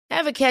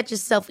Ever catch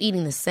yourself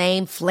eating the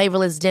same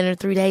flavorless dinner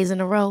 3 days in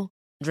a row?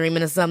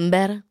 Dreaming of something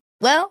better?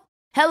 Well,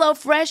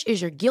 HelloFresh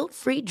is your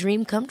guilt-free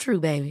dream come true,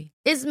 baby.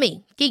 It's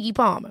me, Keke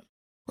Palmer.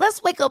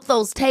 Let's wake up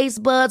those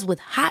taste buds with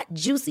hot,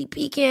 juicy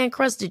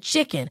pecan-crusted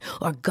chicken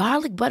or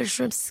garlic butter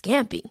shrimp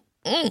scampi.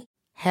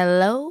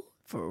 Hello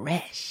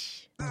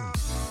Fresh.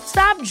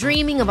 Stop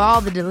dreaming of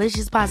all the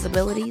delicious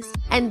possibilities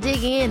and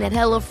dig in at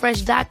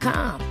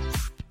HelloFresh.com.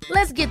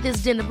 Let's get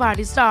this dinner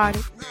party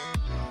started.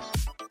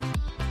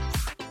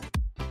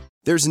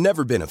 There's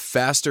never been a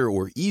faster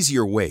or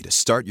easier way to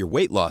start your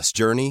weight loss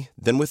journey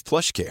than with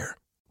PlushCare.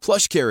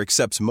 PlushCare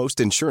accepts most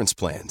insurance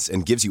plans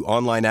and gives you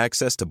online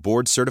access to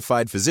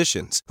board-certified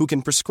physicians who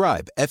can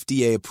prescribe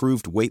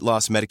FDA-approved weight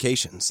loss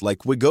medications like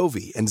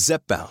Wegovy and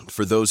Zepbound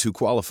for those who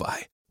qualify.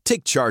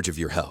 Take charge of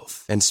your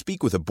health and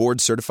speak with a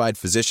board-certified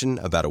physician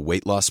about a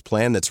weight loss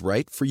plan that's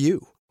right for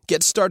you.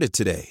 Get started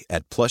today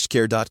at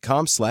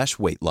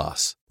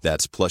plushcare.com/weightloss.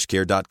 That's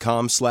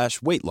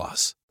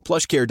plushcare.com/weightloss.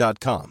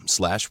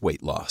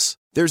 plushcare.com/weightloss.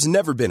 There's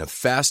never been a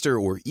faster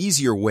or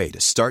easier way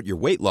to start your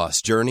weight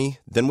loss journey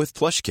than with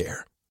PlushCare.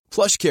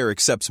 PlushCare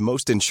accepts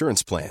most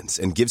insurance plans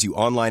and gives you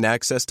online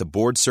access to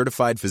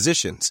board-certified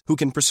physicians who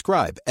can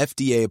prescribe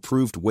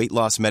FDA-approved weight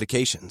loss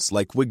medications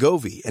like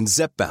Wegovy and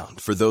Zepbound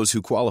for those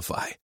who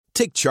qualify.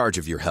 Take charge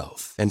of your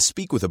health and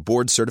speak with a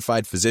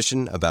board-certified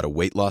physician about a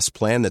weight loss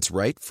plan that's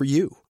right for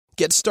you.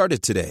 Get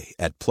started today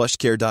at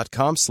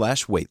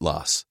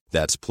plushcare.com/weightloss.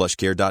 That's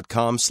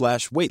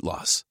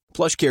plushcare.com/weightloss.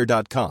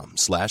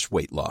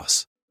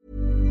 plushcare.com/weightloss.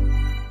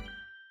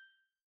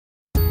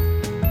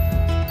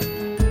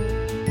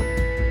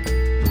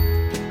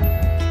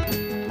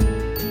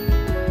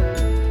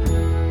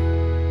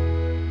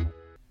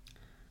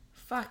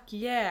 Fuck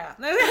yeah.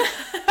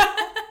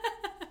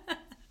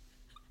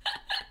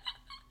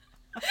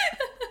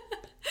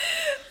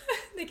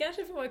 Det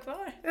kanske får vara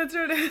kvar. Jag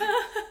tror det.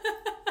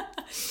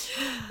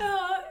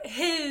 Ja,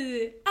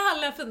 hej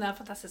alla fina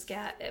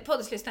fantastiska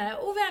poddislyssnare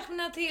och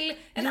välkomna till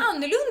en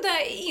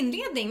annorlunda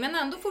inledning men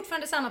ändå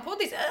fortfarande samma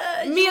poddis.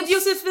 Med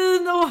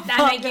Josefin och... Nej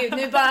men gud,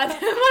 nu bara...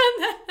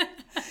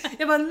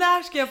 Jag bara,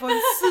 när ska jag få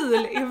en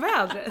syl i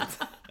vädret?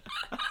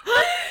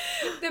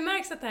 Det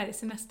märks att det här är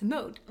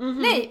semestermode.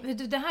 Nej,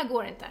 det här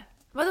går inte.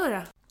 Vadå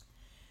då?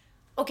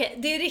 Okej,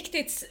 det är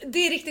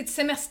riktigt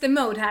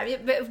semestermode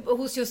här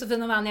hos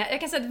Josefin och Vanja. Jag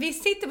kan säga att vi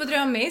sitter på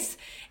Drömmis.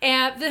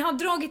 Vi har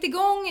dragit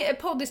igång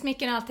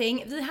poddismicken och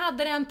allting. Vi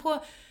hade den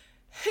på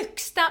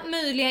högsta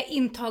möjliga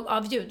intag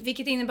av ljud.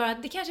 Vilket innebär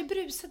att det kanske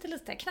brusade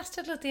lite,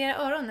 knastrade lite i era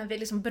öron när vi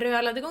liksom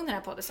brölade igång den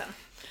här poddisen.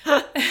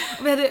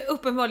 Vi hade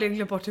uppenbarligen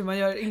glömt bort hur man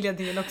gör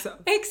inledningen också.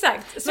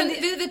 Exakt, så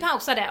vi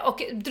pausade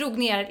och drog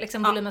ner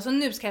liksom volymen, så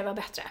nu ska det vara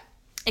bättre.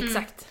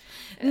 Exakt.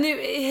 Nu,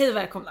 hej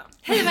välkomna.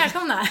 Hej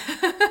välkomna.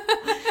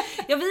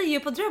 Ja, vi är ju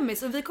på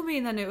Drömmis och vi kommer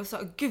in här nu och sa,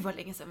 gud vad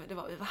länge sedan vi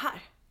var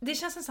här. Det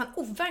känns nästan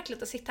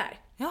overkligt att sitta här.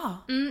 Ja.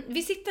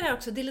 Vi sitter här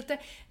också, det är lite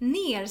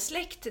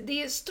nersläckt,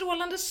 det är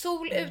strålande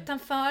sol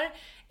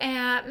utanför.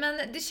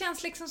 Men det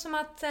känns liksom som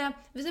att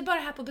vi är bara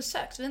här på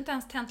besök, så vi har inte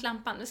ens tänt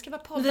lampan. Det ska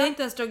vara podda. Vi har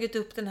inte ens dragit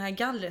upp den här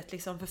gallret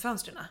liksom för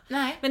fönstren.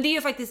 Nej. Men det är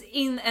ju faktiskt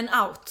in and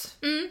out.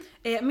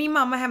 Min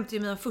mamma hämtar ju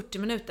mig om 40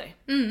 minuter.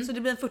 Så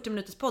det blir en 40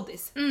 minuters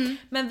poddis.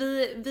 Men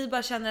vi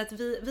bara känner att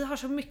vi har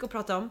så mycket att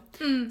prata om.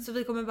 Så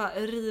vi kommer bara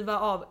riva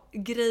av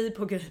grej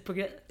på grej på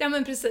grej. Ja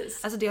men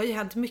precis. Alltså det har ju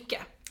hänt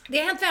mycket. Det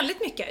har hänt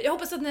väldigt mycket. Jag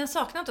hoppas att ni har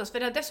saknat oss, för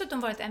det har dessutom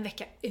varit en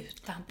vecka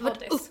utan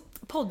poddis.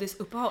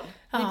 Poddisuppehåll.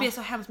 Vi ber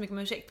så hemskt mycket om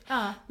ursäkt.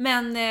 Ja.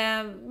 Men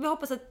vi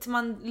hoppas att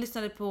man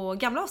lyssnade på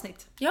gamla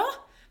avsnitt. Ja,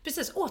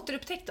 precis.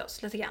 Återupptäckte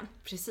oss lite grann.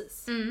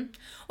 Precis.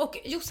 Och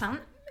Jossan,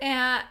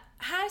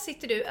 här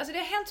sitter du. Alltså det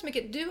har hänt så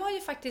mycket. Du har ju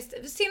faktiskt,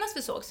 senast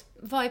vi sågs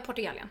var i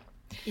Portugalien.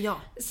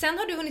 Ja. Sen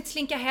har du hunnit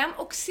slinka hem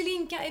och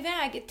slinka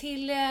iväg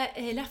till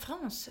La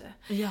France.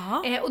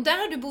 Ja. Och där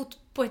har du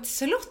bott på ett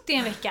slott i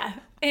en vecka.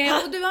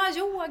 Och du har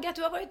yogat,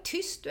 du har varit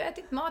tyst, du har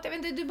ätit mat. Jag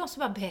vet inte, du måste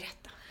bara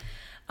berätta.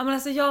 Ja, men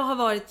alltså jag har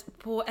varit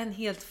på en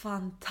helt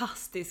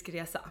fantastisk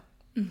resa.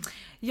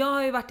 Jag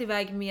har ju varit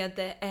iväg med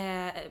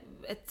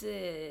ett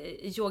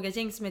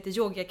yogagäng som heter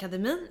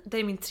Yogaakademin. Det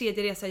är min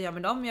 3:e resa jag gör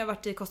med dem. Jag har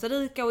varit i Costa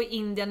Rica och i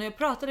Indien och jag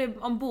pratade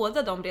om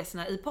båda de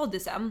resorna i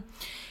poddisen.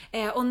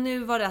 Och nu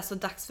var det alltså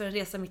dags för en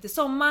resa mitt i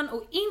sommaren.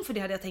 Och inför det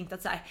hade jag tänkt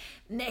att så här: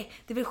 nej,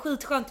 det är väl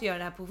skitskönt att göra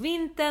det här på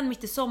vintern.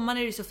 Mitt i sommaren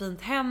är det så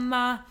fint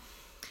hemma.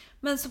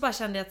 Men så bara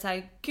kände jag att så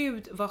här,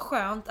 gud vad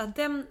skönt att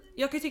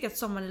jag kan ju tycka att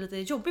sommaren är lite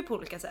jobbig på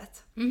olika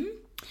sätt.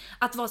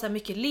 Att vara så här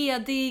mycket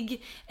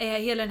ledig,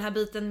 hela den här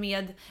biten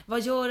med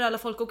vad gör alla,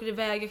 folk åker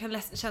iväg, jag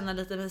kan känna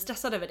lite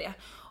stressad över det.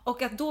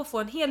 Och att då få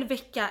en hel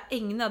vecka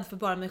ägnad för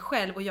bara mig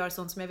själv och göra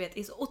sånt som jag vet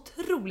är så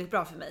otroligt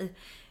bra för mig,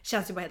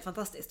 känns ju bara helt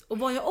fantastiskt. Och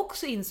vad jag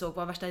också insåg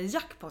var värsta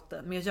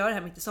jackpotten med att göra det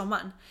här mitt i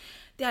sommaren,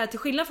 det är att till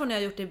skillnad från när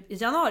jag gjort det i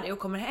januari och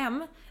kommer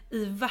hem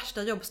i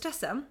värsta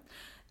jobbstressen,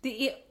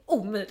 det är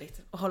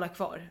omöjligt att hålla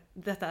kvar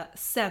detta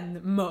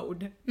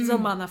zen-mode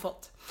som man har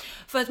fått.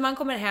 För att man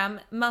kommer hem,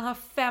 man har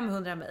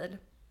 500 mejl.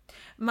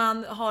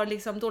 Man har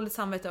liksom dåligt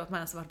samvete över att man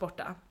ens har varit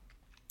borta.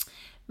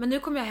 Men nu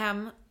kommer jag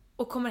hem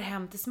och kommer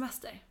hem till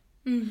semester.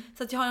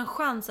 Så att jag har en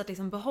chans att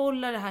liksom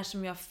behålla det här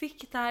som jag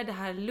fick där, det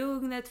här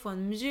lugnet, få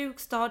en mjuk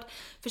start,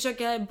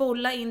 försöka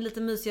bolla in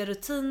lite mysiga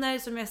rutiner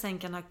som jag sen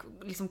kan ha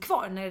liksom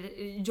kvar när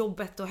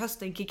jobbet och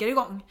hösten kickar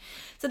igång.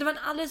 Så det var en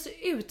alldeles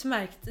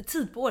utmärkt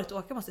tid på året att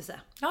åka, måste jag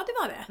säga. Ja, det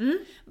var det.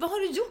 Vad har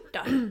du gjort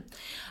då?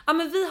 Ja,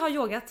 men vi har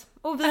yogat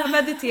och vi har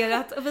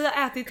mediterat och vi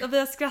har ätit och vi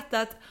har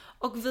skrattat.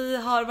 Och vi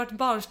har varit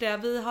barnsliga,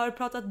 vi har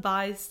pratat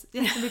bajs,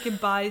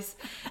 jättemycket bajs.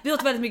 Vi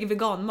åt väldigt mycket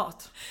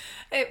veganmat.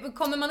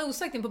 Kommer man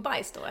osökt in på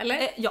bajs då,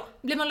 eller? Ja.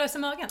 Blir man lös i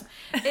magen?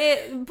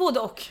 Både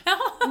och.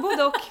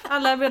 Både och.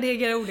 Alla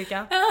reagerar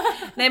olika.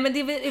 Nej, men det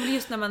är väl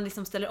just när man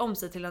liksom ställer om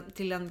sig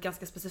till en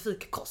ganska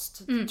specifik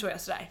kost, tror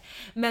jag sådär.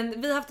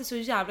 Men vi har haft det så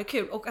jävla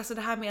kul. Och alltså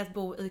det här med att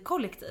bo i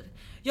kollektiv.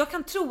 Jag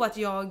kan tro att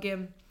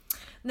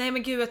nej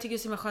men gud, jag tycker det är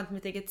så himla skönt med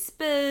mitt eget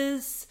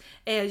space.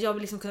 Jag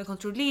vill liksom kunna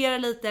kontrollera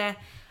lite.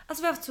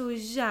 Alltså vi har haft så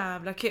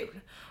jävla kul.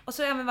 Och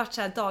så har det även varit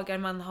så här dagar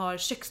man har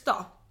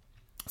köksdag.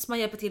 Så man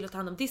hjälper till att ta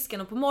hand om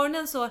disken. Och på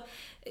morgonen så,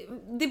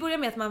 det börjar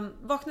med att man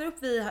vaknar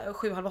upp vid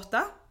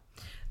 7:30.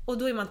 Och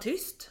då är man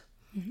tyst.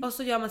 Och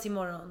så gör man sin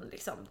morgon,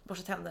 liksom,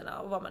 borstar tänderna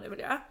och vad man nu vill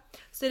göra.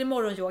 Så är det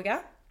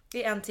morgonyoga.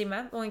 Det är 1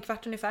 timme och en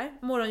kvart ungefär.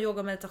 Morgonyoga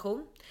och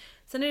meditation.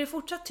 Sen är det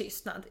fortsatt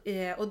tystnad.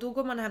 Och då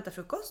går man och hämtar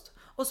frukost.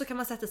 Och så kan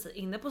man sätta sig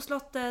inne på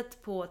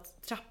slottet, på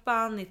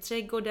trappan, i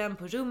trädgården,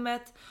 på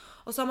rummet.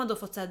 Och så har man då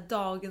fått så här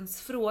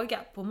dagens fråga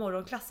på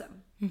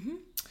morgonklassen.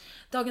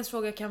 Dagens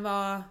fråga kan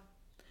vara: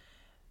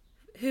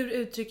 hur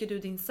uttrycker du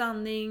din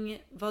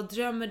sanning? Vad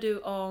drömmer du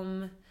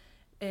om?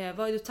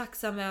 Vad är du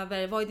tacksam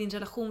över? Vad är din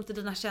relation till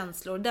dina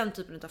känslor? Den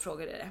typen av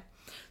frågor är det.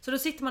 Så då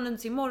sitter man under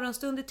sin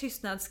morgonstund i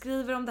tystnad,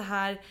 skriver om det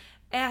här,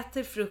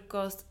 äter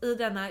frukost i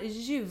denna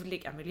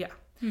ljuvliga miljö.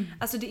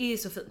 Alltså det är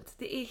så fint.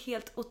 Det är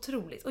helt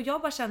otroligt. Och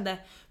jag bara kände,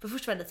 för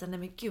först var det lite såhär, nej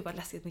men gud vad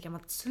läskigt med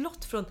gammalt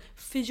slott från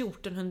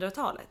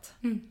 1400-talet.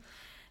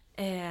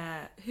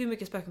 Hur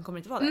mycket spöken kommer det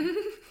inte vara där?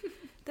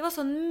 Det var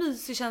så en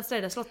mysig känsla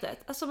i det slottet.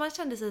 Alltså man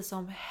kände sig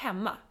som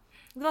hemma.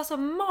 Det var så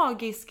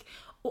magisk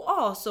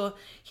oas och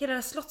hela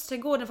den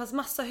slottsträdgården fanns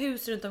massa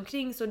hus runt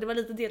omkring, så det var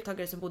lite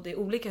deltagare som bodde i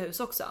olika hus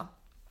också.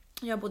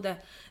 Jag bodde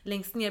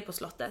längst ner på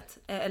slottet,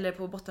 eller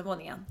på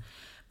bottenvåningen.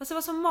 Men så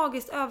var så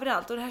magiskt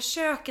överallt, och det här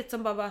köket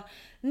som bara var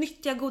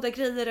nyttiga, goda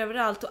grejer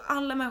överallt, och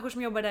alla människor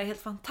som jobbar där är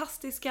helt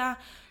fantastiska.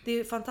 Det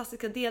är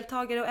fantastiska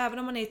deltagare, och även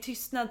om man är i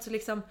tystnad så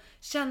liksom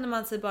känner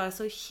man sig bara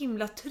så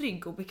himla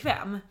trygg och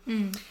bekväm.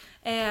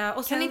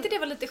 Och sen... Kan inte det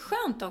vara lite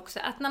skönt också?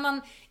 Att när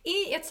man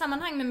är i ett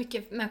sammanhang med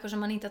mycket människor som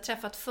man inte har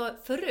träffat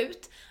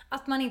förut,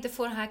 att man inte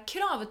får det här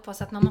kravet på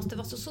sig att man måste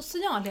vara så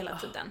social hela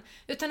tiden.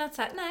 Utan att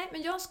säga, nej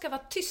men jag ska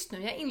vara tyst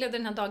nu. Jag inledde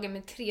den här dagen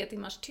med 3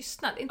 timmars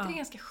tystnad. Är inte det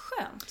ganska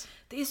skönt?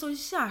 Det är så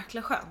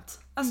jäkla skönt.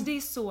 Alltså det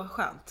är så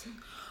skönt.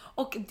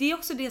 Och det är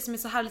också det som är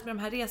så härligt med de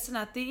här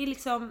resorna. Att det är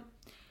liksom,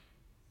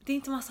 det är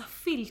inte massa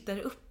filter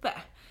uppe.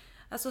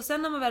 Alltså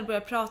sen när man väl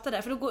börjar prata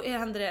där, för då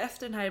händer det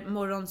efter den här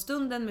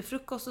morgonstunden med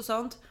frukost och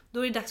sånt,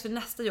 då är det dags för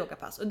nästa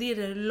yogapass. Och det är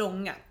det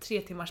långa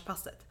 3 timmars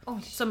passet.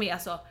 Som är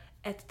alltså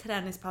ett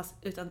träningspass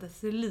utan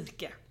dess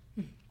like.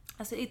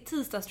 Alltså i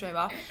tisdags tror jag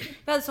var,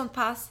 vi hade ett sånt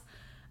pass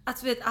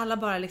att vi vet alla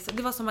bara liksom,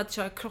 det var som att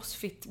köra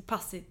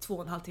crossfit-pass i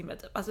 2,5 timmar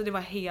typ. Alltså det var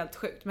helt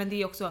sjukt. Men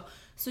det är också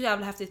så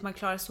jävla häftigt, man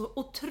klarar så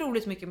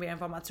otroligt mycket mer än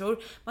vad man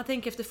tror. Man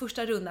tänker efter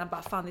första rundan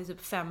bara, fan det är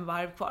typ 5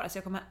 varv kvar, alltså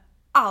jag kommer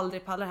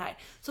aldrig palla det här.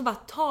 Så bara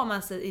tar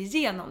man sig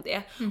igenom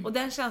det. Och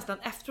den känslan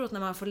efteråt när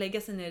man får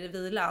lägga sig ner i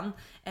vilan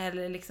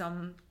eller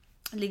liksom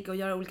ligga och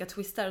göra olika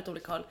twistar åt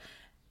olika håll,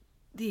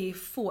 det är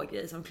få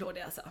grejer som klår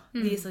det alltså.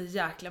 Det är så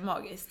jäkla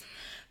magiskt.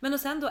 Men och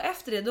sen då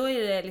efter det, då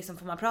är det liksom,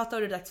 får man prata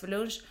och det är dags för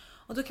lunch.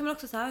 Och då kan man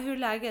också säga, hur är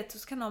läget?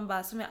 Så kan någon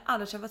bara, som jag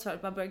aldrig träffat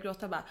förut, bara börja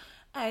gråta och bara,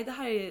 nej det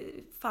här är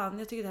fan,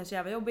 jag tycker det här är så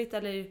jävla jobbigt,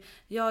 eller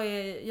jag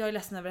är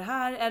ledsen över det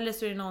här, eller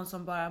så är det någon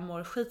som bara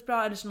mår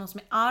skitbra, eller så någon som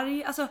är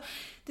arg. Alltså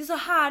det är så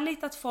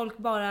härligt att folk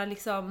bara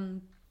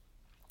liksom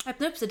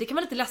öppnar upp sig. Det kan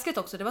vara lite läskigt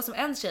också. Det var som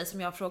en tjej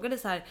som jag frågade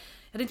så här,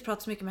 jag hade inte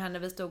pratat så mycket med henne när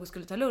vi stod och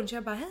skulle ta lunch.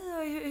 Jag bara,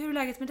 hej, hur är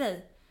läget med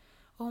dig?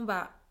 Och hon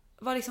bara,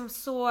 var liksom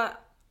så,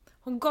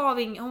 hon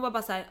var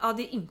bara så här, ja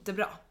det är inte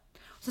bra.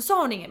 Och så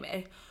sa hon inget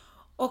mer.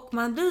 Och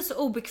man blir så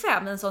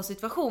obekväm i en sån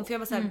situation. För jag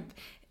var så här,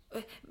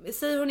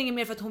 säger hon inget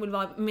mer för att hon vill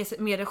vara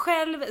med det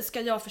själv?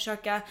 Ska jag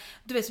försöka?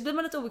 Du vet, så blir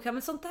man lite obekväm.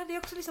 Men sånt där, det är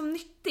också liksom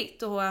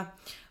nyttigt.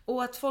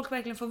 Och att folk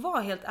verkligen får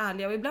vara helt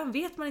ärliga. Och ibland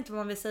vet man inte vad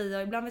man vill säga.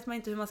 Och ibland vet man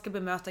inte hur man ska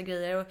bemöta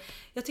grejer. Och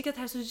jag tycker att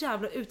det här är så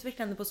jävla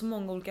utvecklande på så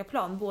många olika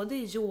plan. Både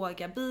i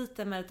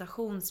yoga-biten,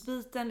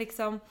 meditationsbiten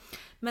liksom.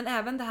 Men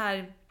även det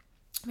här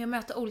med att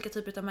möta olika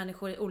typer av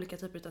människor i olika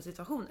typer av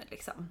situationer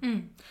liksom.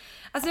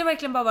 Alltså det har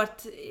verkligen bara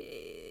varit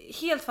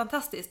helt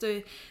fantastiskt. Och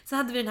sen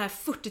hade vi den här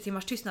 40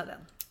 timmars tystnaden.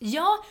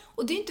 Ja,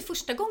 och det är inte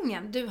första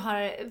gången du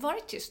har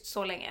varit tyst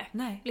så länge.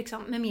 Nej.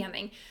 Liksom med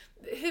mening.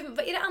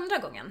 Är det andra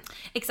gången?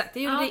 Exakt,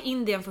 jag gjorde det i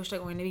Indien första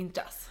gången i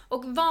vintras.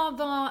 Och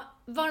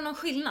var det någon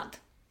skillnad?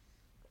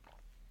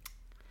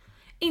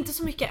 Inte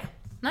så mycket.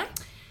 Nej.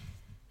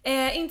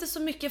 Inte så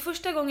mycket.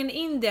 Första gången i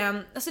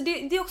Indien, alltså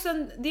det är också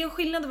det är en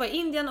skillnad att vara i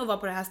Indien och vara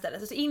på det här stället.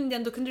 Alltså i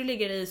Indien då kunde du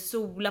ligga i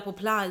sola på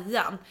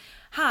playan.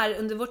 Här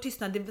under vår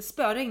tystnad det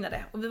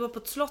spöregnade och vi var på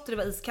ett slott och det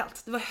var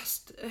iskallt. Det var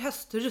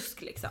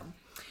höstrusk liksom.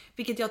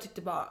 Vilket jag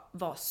tyckte bara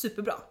var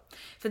superbra.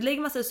 För att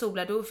lägger man sig i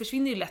solar då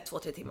försvinner ju lätt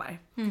 2-3 timmar.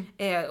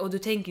 Och du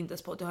tänker inte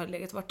ens på att du har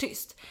legat och varit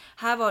tyst.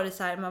 Här var det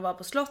så här, man var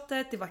på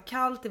slottet, det var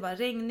kallt, det var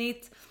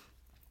regnigt.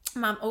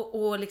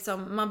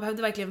 Man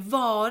behövde verkligen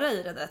vara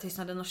i den där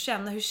tystnaden och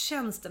känna hur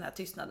känns den här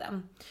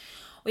tystnaden.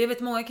 Och jag vet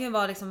många kan ju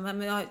vara liksom, men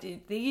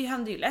det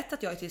händer ju lätt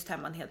att jag är tyst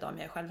hemma en hel dag om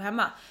jag är själv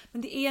hemma.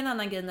 Men det är en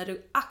annan grej när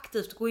du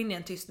aktivt går in i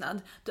en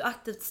tystnad. Du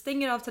aktivt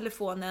stänger av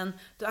telefonen,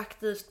 du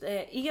aktivt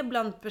är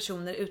bland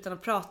personer utan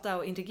att prata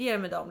och interagera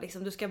med dem.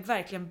 Liksom. Du ska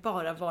verkligen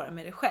bara vara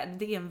med dig själv.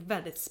 Det är en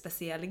väldigt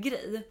speciell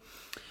grej.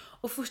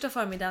 Och första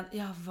förmiddagen,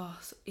 jag var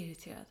så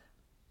irriterad.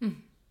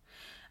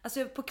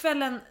 Alltså på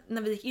kvällen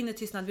när vi gick in i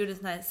tystnad, vi gjorde en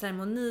sån här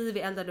ceremoni, vi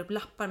eldade upp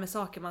lappar med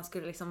saker man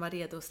skulle liksom vara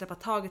redo att släppa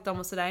taget om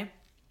och sådär.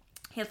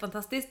 Helt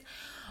fantastiskt.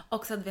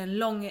 Och så hade vi en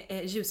lång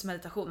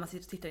ljusmeditation, man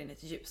sitter och tittar in i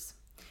ett ljus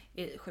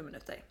i 7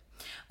 minuter.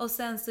 Och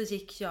sen så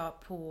gick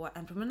jag på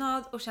en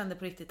promenad och kände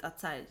på riktigt att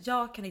så här,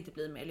 jag kan inte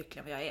bli mer lycklig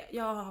än vad jag är.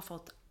 Jag har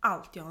fått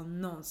allt jag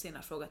någonsin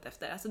har frågat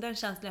efter. Alltså den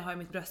känslan jag har i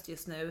mitt bröst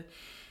just nu,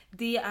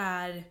 det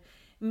är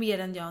mer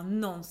än jag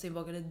någonsin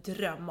vågade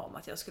drömma om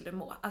att jag skulle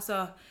må.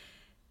 Alltså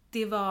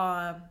det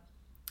var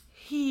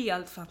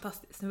helt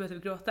fantastiskt. Nu började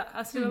jag gråta.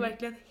 Alltså det var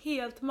verkligen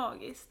helt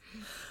magiskt.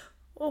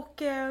 Och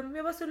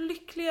jag var så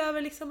lycklig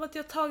över liksom att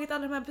jag har tagit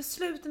alla de här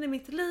besluten i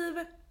mitt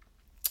liv.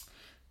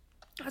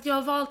 Att jag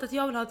har valt att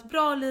jag vill ha ett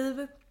bra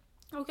liv.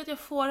 Och att jag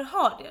får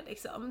ha det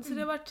liksom. Så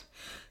det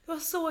var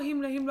så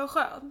himla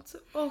skönt.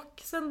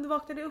 Och sen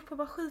vaknade jag upp och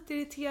var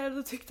skitirriterad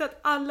och tyckte att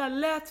alla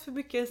lät för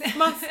mycket,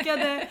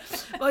 smaskade,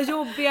 var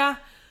jobbiga.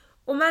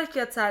 Och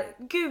märker att så här,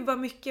 gud vad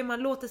mycket man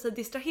låter sig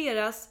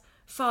distraheras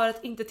för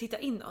att inte titta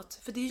inåt.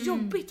 För det är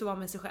jobbigt att vara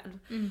med sig själv.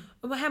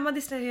 Och hemma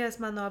distraheras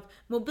man av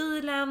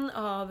mobilen,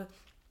 av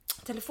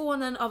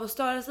telefonen, av att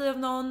störa sig av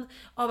någon,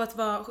 av att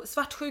vara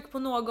svartsjuk på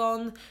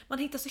någon. Man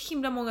hittar så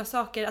himla många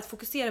saker att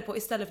fokusera på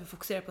istället för att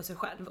fokusera på sig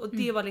själv. Och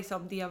det var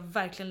liksom det jag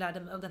verkligen lärde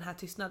mig av den här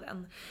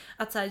tystnaden.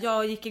 Att så här,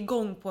 jag gick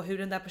igång på hur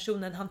den där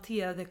personen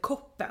hanterade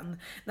koppen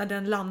när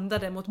den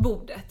landade mot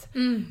bordet.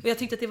 Och jag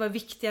tyckte att det var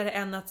viktigare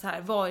än att så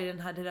här, vara i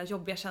den där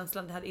jobbiga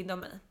känslan det hade inom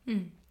mig.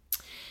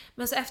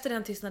 Men så efter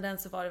den tystnaden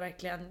så var det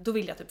verkligen, då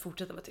ville jag typ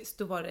fortsätta vara tyst.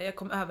 Då var det, jag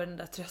kom över den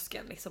där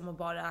tröskeln liksom och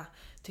bara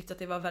tyckte att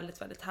det var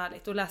väldigt, väldigt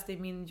härligt. Och läste i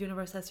min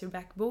Universe Has Your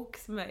Back-bok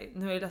som jag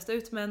nu har jag läst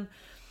ut, men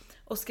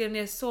och skrev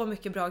ner så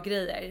mycket bra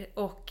grejer.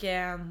 Och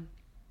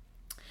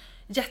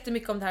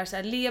jättemycket om det här, så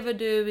här, lever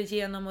du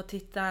genom att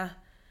titta,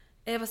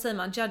 vad säger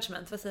man?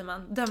 Judgment, vad säger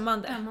man?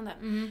 Dömande.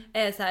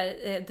 Så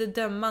här, det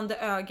dömande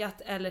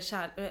ögat eller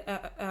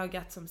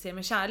ögat som ser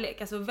med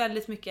kärlek. Alltså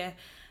väldigt mycket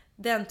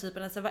den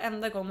typen, alltså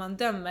varenda gång man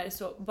dömer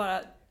så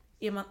bara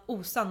är man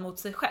osann mot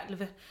sig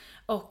själv.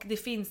 Och det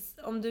finns,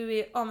 om du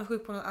är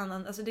avundsjuk på någon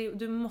annan, alltså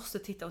du måste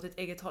titta åt ditt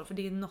eget håll, för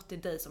det är något i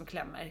dig som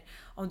klämmer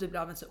om du blir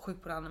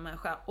avundsjuk på en annan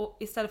människa. Och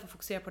istället för att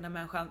fokusera på den här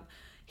människan,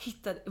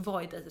 hitta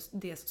vad i dig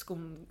det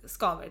skon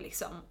skaver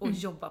liksom, och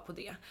jobba på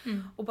det.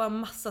 Och bara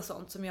massa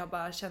sånt som jag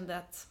bara kände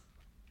att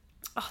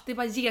det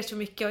bara ger så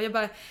mycket. Och jag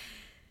bara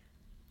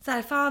så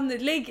här, fan,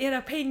 lägg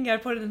era pengar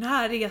på den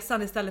här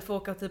resan istället för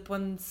att åka typ på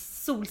en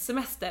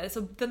solsemester. Så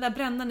den där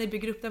brännan ni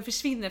bygger upp, den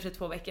försvinner efter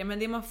 2 veckor. Men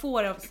det man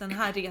får av den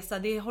här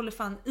resan, det håller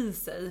fan i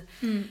sig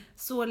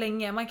så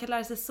länge. Man kan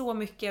lära sig så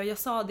mycket. Och jag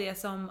sa det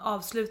som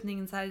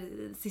avslutning så här,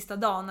 sista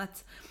dagen,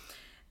 att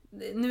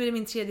nu är det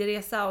min 3:e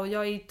resa och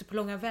jag är inte på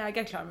långa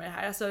vägar klar med det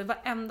här. Alltså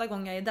varenda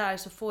gång jag är där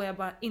så får jag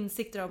bara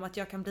insikter om att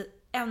jag kan bli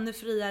ännu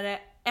friare,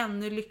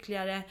 ännu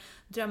lyckligare,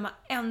 drömma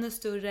ännu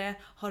större,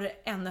 ha det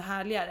ännu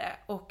härligare.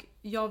 Och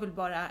jag vill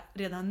bara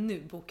redan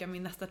nu boka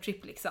min nästa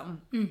trip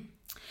liksom.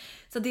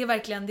 Så det är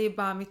verkligen, det är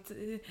bara mitt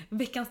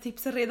veckans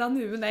tips redan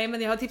nu. Nej,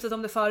 men jag har tipsat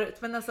om det förut.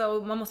 Men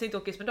alltså, man måste inte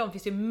åka just med dem. Det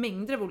finns ju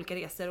mängder av olika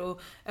resor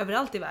och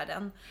överallt i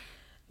världen.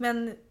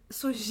 Men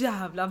så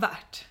jävla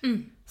värt.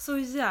 Så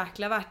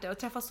jäkla värt det. Och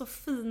träffa så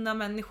fina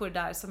människor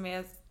där som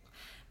är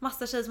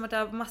massa tjejer som har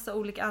varit där, massa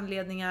olika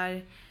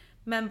anledningar.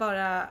 Men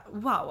bara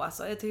wow,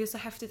 alltså. Jag tycker det är så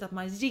häftigt att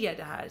man ger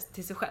det här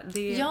till sig själv.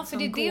 Det är ja, för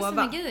det är gåva. Det som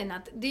är grejen.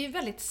 Att det är ju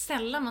väldigt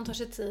sällan man tar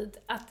sig tid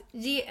att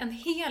ge en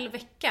hel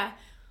vecka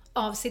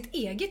av sitt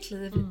eget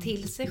liv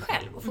till sig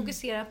själv. Och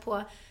fokusera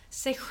på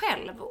sig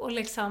själv. Och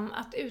liksom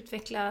att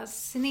utveckla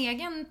sin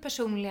egen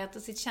personlighet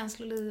och sitt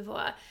känsloliv. Och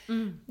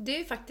det är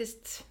ju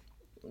faktiskt,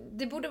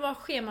 det borde vara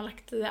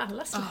schemalagt i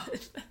allas liv.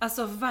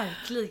 Alltså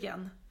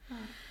verkligen.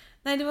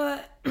 Nej, det var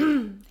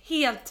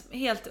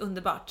helt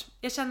underbart.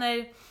 Jag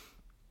känner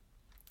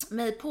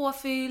mig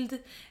påfylld,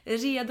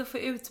 redo för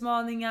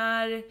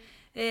utmaningar,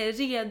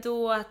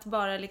 redo att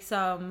bara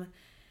liksom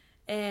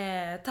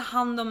ta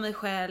hand om mig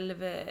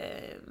själv.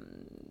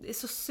 Är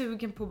så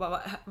sugen på att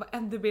bara vara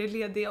ännu mer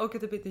ledig. Jag orkar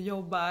typ inte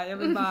jobba. Jag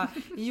vill bara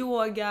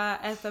yoga,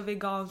 äta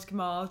vegansk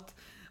mat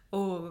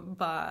och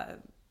bara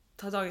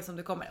ta dagen som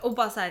det kommer. Och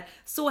bara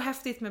så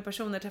häftigt med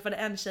personer. Jag träffade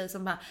en tjej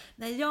som bara,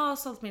 nej jag har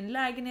sålt min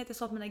lägenhet, jag har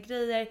sålt mina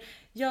grejer.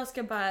 Jag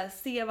ska bara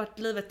se vart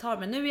livet tar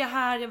mig. Nu är jag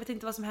här, jag vet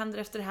inte vad som händer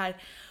efter det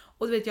här.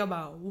 Och du vet jag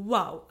bara,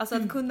 wow. Alltså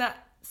att kunna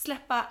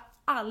släppa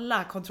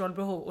alla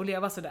kontrollbehov och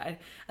leva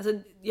sådär. Alltså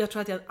jag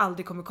tror att jag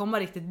aldrig kommer komma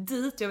riktigt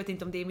dit. Jag vet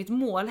inte om det är mitt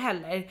mål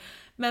heller.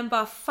 Men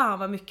bara fan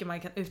vad mycket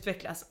man kan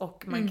utvecklas.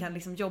 Och man kan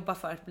liksom jobba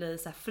för att bli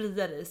så här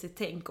friare i sitt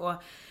tänk. Och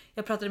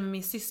jag pratade med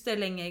min syster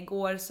länge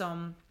igår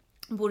som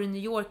bor i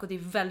New York. Och det är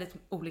väldigt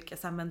olika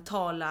så här,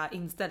 mentala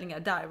inställningar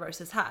där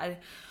versus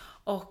här.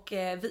 Och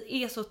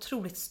vi är så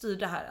otroligt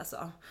styrda här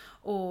alltså.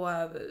 Och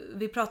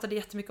vi pratade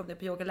jättemycket om det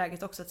på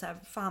yogaläget också. Att så här,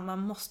 fan man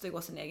måste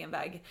gå sin egen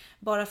väg.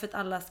 Bara för att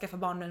alla skaffar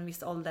barn vid en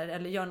viss ålder.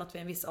 Eller gör något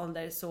vid en viss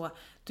ålder. Så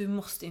du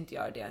måste inte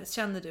göra det.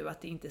 Känner du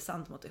att det inte är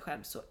sant mot dig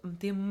själv. Så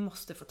det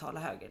måste få tala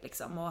höger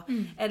liksom. Och,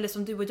 eller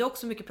som du och jag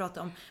också mycket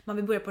pratar om. Man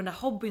vill börja på den där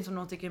hobbyn som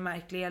någon tycker är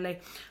märklig.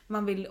 Eller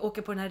man vill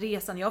åka på den här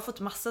resan. Jag har fått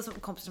massa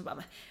kompisar som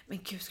bara. Men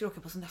gud ska du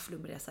åka på sån där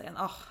flumresa igen.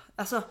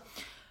 Alltså.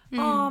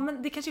 Ja,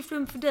 men det kanske är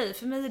flum för dig.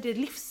 För mig är det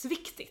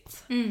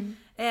livsviktigt. Det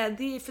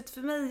är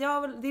för mig,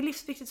 det är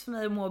livsviktigt för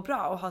mig att må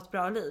bra och ha ett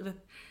bra liv.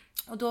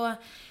 Och då,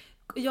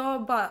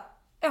 jag bara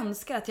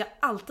önskar att jag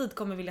alltid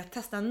kommer vilja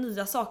testa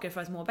nya saker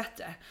för att må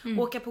bättre.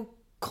 Åka på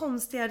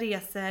konstiga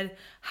resor,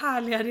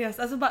 härliga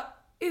resor. Alltså bara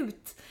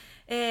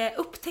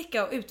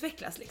upptäcka och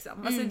utvecklas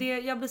liksom. Alltså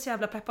jag blir så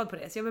jävla peppad på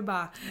det. Så jag vill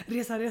bara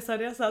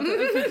resa.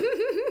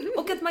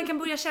 Och att man kan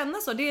börja känna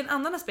så. Det är en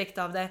annan aspekt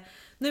av det.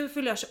 Nu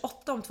fyller jag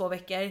 28 om 2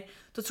 veckor.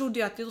 Då trodde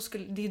jag att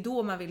det är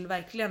då man vill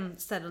verkligen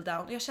settle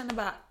down. Jag känner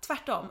bara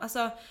tvärtom. Alltså,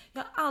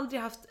 jag har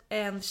aldrig haft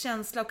en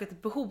känsla och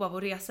ett behov av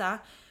att resa.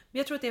 Men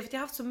jag tror att det är för att jag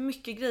har haft så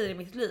mycket grejer i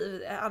mitt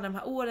liv. Alla de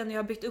här åren. Jag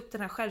har byggt upp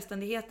den här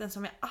självständigheten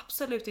som jag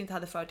absolut inte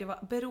hade förut. Jag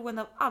var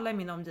beroende av alla i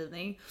min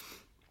omgivning.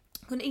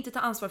 Kunde inte ta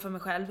ansvar för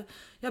mig själv.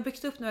 Jag har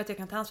byggt upp nu att jag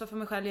kan ta ansvar för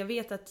mig själv. Jag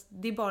vet att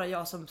det är bara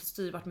jag som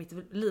styr vart mitt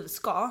liv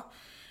ska.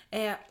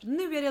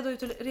 Nu är jag redo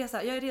att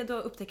resa. Jag är redo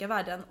att upptäcka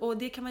världen. Och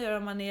det kan man göra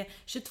om man är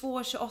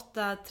 22,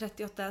 28,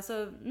 38.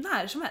 Alltså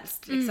när som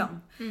helst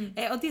liksom.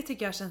 Och det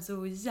tycker jag känns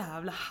så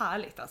jävla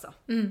härligt alltså.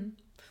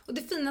 Och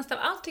det finaste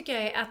av allt tycker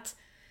jag är att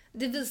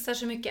det visar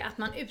så mycket att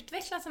man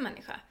utvecklas som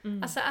människa.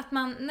 Alltså att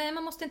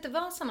man måste inte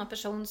vara samma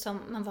person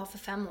som man var för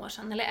 5 år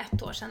sedan eller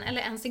 1 år sedan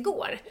eller ens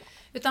igår.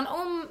 Utan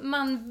om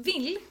man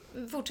vill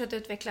fortsätta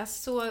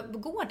utvecklas så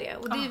går det.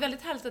 Och det är ju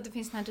väldigt härligt att det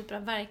finns den här typen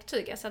av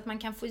verktyg. Alltså att man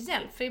kan få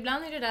hjälp. För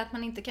ibland är det där att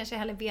man inte kanske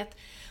heller vet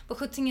var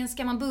sjuttsingen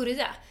ska man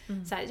börja.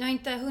 Så här, jag är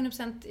inte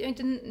 100%, jag är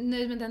inte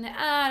nöjd med den jag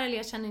är. Eller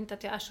jag känner inte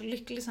att jag är så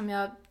lycklig som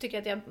jag tycker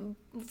att jag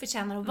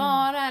förtjänar att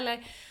vara.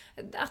 Eller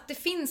att det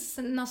finns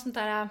något sånt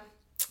där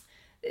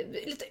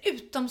lite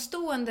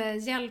utomstående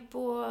hjälp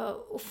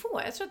att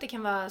få. Jag tror att det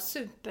kan vara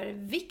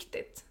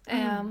superviktigt.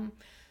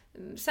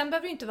 Sen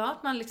behöver det inte vara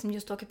att man liksom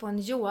just åker på en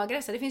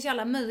yogaresa. Det finns ju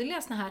alla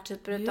möjliga såna här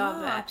typer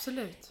av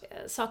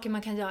saker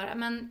man kan göra.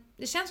 Men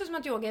det känns ju som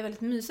att yoga är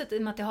väldigt mysigt i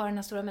och med att det har den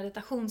här stora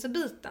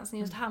meditationsbiten som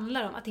just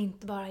handlar om att det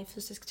inte bara är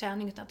fysisk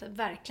träning utan att det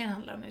verkligen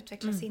handlar om att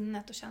utveckla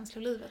sinnet och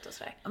känslolivet och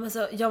sådär. Men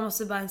så, jag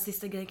måste bara en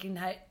sista grej kring det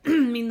här.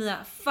 Min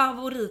nya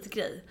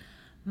favoritgrej.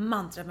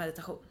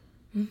 Mantra-meditation.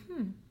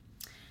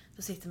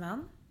 Då sitter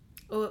man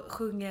och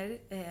sjunger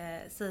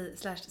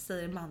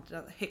säger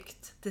mantra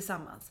högt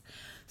tillsammans.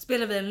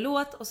 Spelar vi en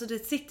låt och så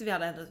sitter vi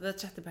alla ändå, vi har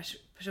 30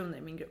 personer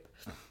i min grupp.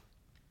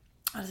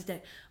 Alla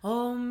sitter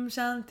om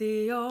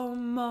shanti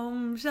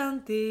om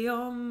shanti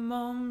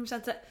om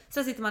shanti.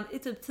 Så sitter man i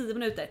typ 10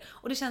 minuter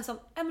och det känns som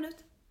 1 minut.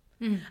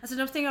 Alltså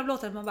när de stänger av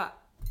låten man bara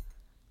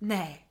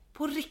nej,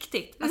 på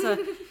riktigt. Alltså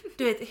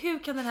du vet, hur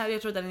kan den här,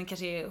 jag tror den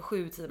kanske är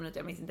 7-10 minuter,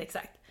 jag minns inte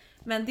exakt.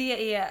 Men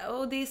det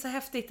är så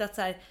häftigt att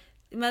så här,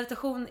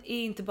 meditation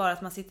är inte bara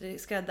att man sitter i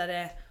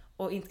skräddare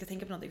och inte ska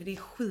tänka på någonting. För det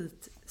är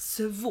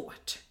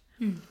skitsvårt.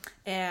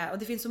 Och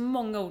det finns så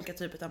många olika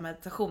typer av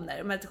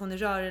meditationer. Meditation i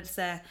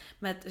rörelse,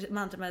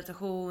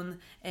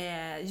 mantra-meditation,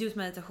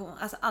 ljusmeditation.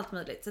 Alltså allt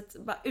möjligt. Så att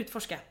bara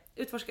utforska.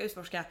 Det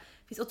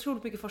finns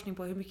otroligt mycket forskning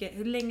på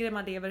hur längre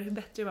man lever, hur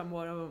bättre man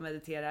mår om man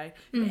mediterar.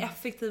 Hur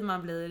effektiv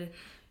man blir.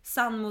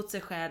 Sann mot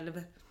sig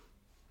själv.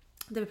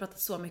 Det har vi pratat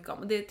så mycket om.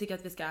 Och det tycker jag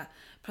att vi ska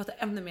prata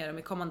ännu mer om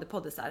i kommande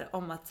poddar.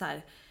 Om att så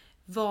här,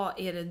 vad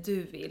är det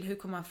du vill? Hur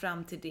kommer man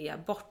fram till det?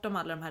 Bortom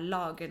alla de här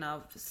lagerna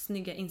av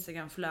snygga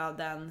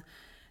Instagram-flöden.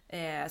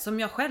 Som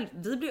jag själv,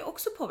 vi blir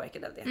också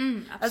påverkade av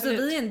det. Alltså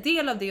vi är en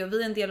del av det och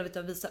vi är en del av det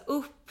att visa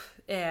upp.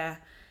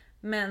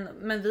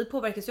 Men vi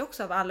påverkas ju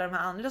också av alla de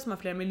här andra som har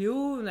flera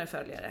miljoner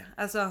följare.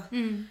 Alltså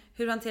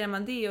hur hanterar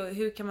man det och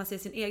hur kan man se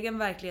sin egen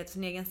verklighet,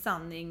 sin egen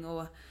sanning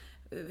och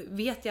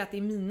vet jag att det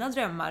är mina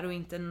drömmar och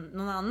inte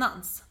någon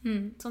annans.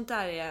 Sånt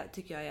där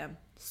tycker jag är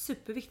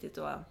superviktigt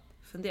att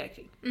fundera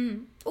kring.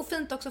 Och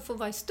fint också att få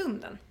vara i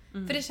stunden.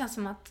 För det känns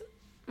som att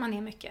man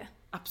är mycket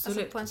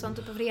alltså på en sån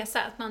typ av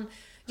resa. Att man,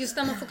 just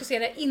när man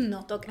fokuserar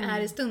inåt och är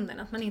i stunden.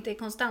 Att man inte är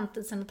konstant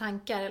i sina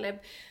tankar. Eller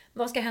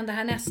vad ska hända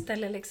härnäst?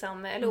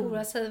 Eller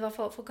oroa sig vad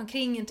folk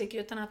omkring en tycker.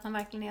 Utan att man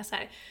verkligen är så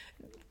här.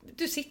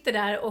 du sitter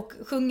där och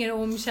sjunger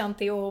om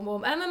Shanti och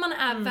om. Men man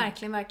är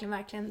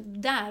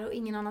verkligen där och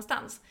ingen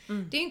annanstans.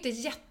 Det är ju inte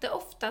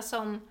jätteofta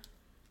som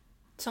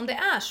det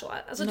är så.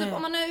 Alltså typ,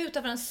 om man är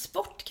utöver en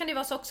sport kan det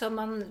vara så också.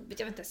 Man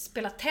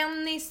spelar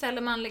tennis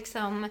eller man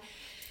liksom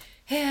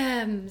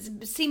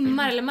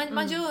simmar eller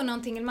man gör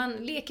någonting eller man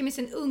leker med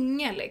sin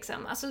unge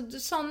liksom. Alltså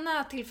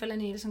sådana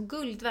tillfällen är liksom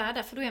guld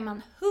värda, för då är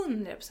man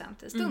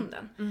 100% i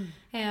stunden.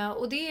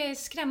 Och det är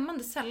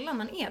skrämmande sällan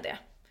man är det.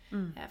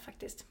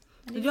 Faktiskt.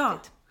 Det är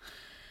viktigt.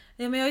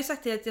 Ja, men jag har ju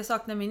sagt det att jag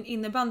saknar min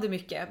innebandy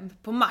mycket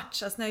på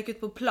match. Alltså när jag gick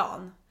ut på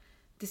plan.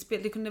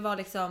 Det kunde vara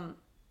liksom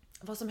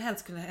vad som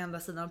helst kunde hända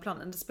sidan av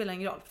planen. Det spelar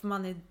ingen roll, för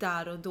man är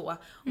där och då.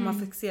 Och man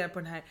fixerar på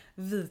den här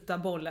vita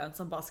bollen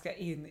som bara ska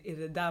in i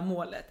det där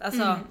målet.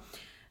 Alltså,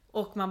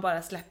 och man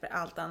bara släpper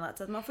allt annat.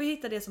 Så att man får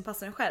hitta det som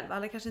passar en själv.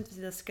 Alla kanske inte vill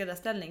sitta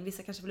skräddarställning.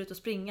 Vissa kanske vill ut och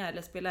springa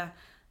eller spela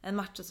en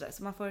match och sådär.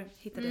 Så man får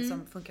hitta det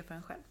som funkar för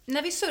en själv.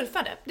 När vi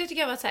surfade, det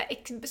tycker jag var ett så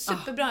här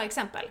superbra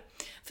exempel.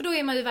 För då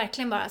är man ju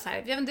verkligen bara så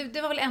här,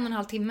 det var väl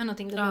 1,5 timme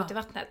någonting där ute i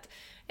vattnet.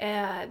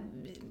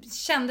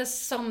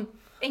 Kändes som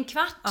en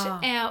kvart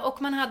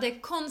och man hade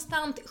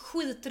konstant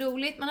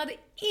skitroligt. Man hade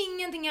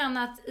ingenting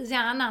annat i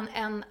hjärnan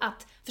än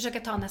att försöka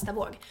ta nästa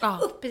våg.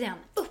 Upp igen.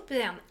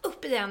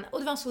 Och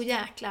det var så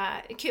jäkla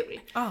kul.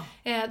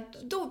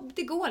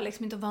 Det går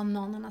liksom inte att vara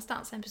någon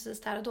annanstans än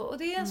precis där och då. Och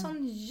det är en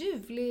sån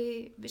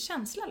ljuvlig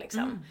känsla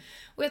liksom.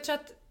 Och jag tror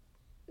att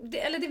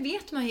det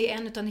vet man ju är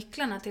en av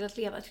nycklarna till att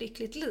leva ett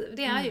lyckligt liv.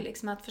 Det är ju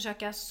liksom att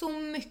försöka så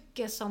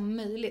mycket som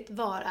möjligt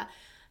vara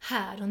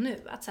här och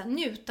nu. Att så här,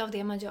 njuta av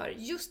det man gör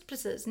just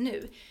precis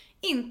nu.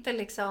 Inte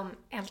liksom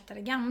älta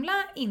det gamla,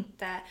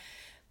 inte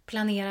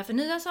planera för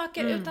nya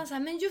saker, utan så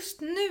här, men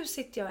just nu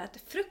sitter jag och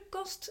äter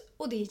frukost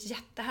och det är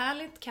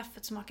jättehärligt.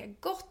 Kaffet smakar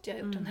gott, jag har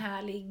gjort en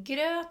härlig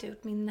gröt, jag har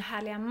gjort min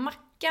härliga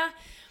macka.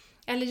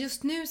 Eller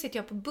just nu sitter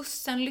jag på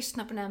bussen,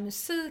 lyssnar på den här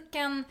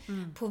musiken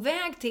på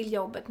väg till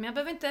jobbet. Men jag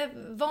behöver inte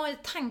vara i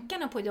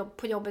tankarna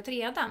på jobbet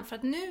redan. För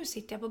att nu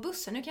sitter jag på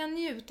bussen, nu kan jag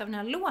njuta av den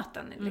här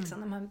låten.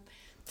 Liksom, de här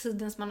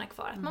tiden som man har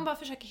kvar. Att man bara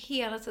försöker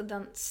hela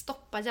tiden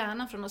stoppa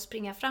hjärnan från att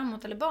springa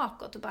framåt eller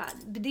bakåt. Och bara,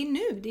 det är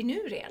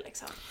nu det är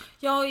liksom.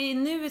 Ja, och i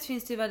nuet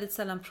finns det ju väldigt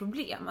sällan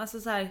problem.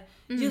 Alltså så här,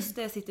 just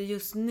där jag sitter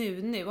just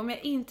nu. Om jag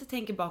inte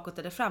tänker bakåt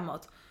eller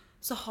framåt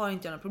så har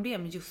inte jag några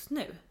problem just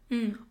nu.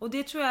 Och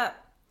det tror jag,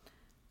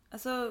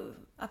 alltså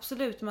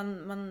absolut,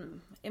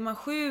 är man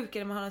sjuk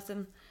eller man har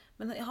något,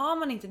 men har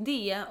man inte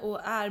det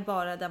och är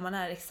bara där man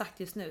är exakt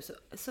just nu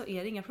så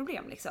är det inga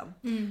problem liksom.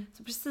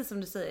 Så precis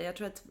som du säger, jag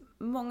tror att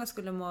många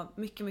skulle må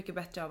mycket, mycket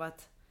bättre av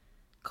att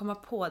komma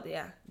på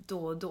det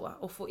då och då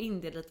och få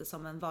in det lite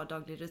som en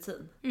vardaglig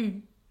rutin.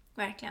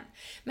 Verkligen.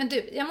 Men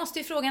du, jag måste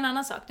ju fråga en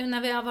annan sak. Nu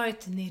när vi har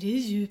varit nere i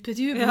djupet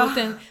i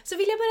ubåten så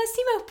vill jag bara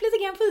simma upp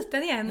lite grann på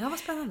ytan igen. Ja, vad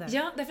spännande.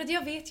 Ja, därför att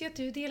jag vet ju att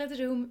du delade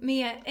rum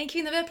med en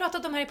kvinna vi har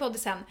pratat om här i podden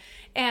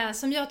sen,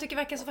 som jag tycker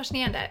verkar så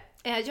fascinerande.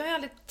 Jag har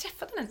aldrig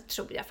träffat henne,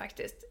 tror jag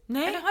faktiskt.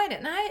 Nej. Eller har jag det?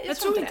 Nej, jag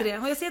tror inte det.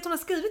 Jag ser att hon har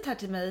skrivit här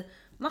till mig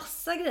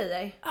massa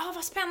grejer. Ja,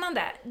 vad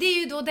spännande. Det är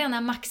ju då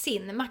denna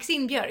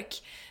Maxine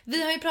Björk.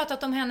 Vi har ju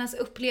pratat om hennes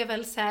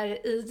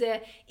upplevelser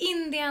i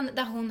Indien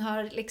där hon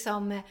har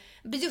liksom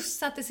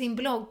bjussat i sin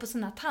blogg på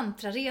sina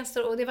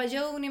tantraresor och det var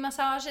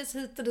yoni-massager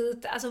hit och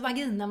dit, alltså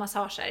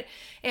vagina-massager.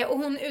 Och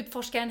hon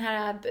utforskar den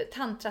här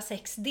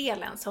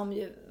tantrasex-delen som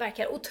ju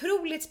verkar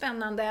otroligt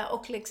spännande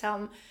och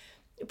liksom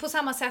på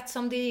samma sätt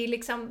som det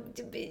liksom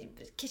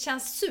det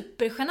känns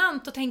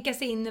supergenant att tänka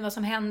sig in i vad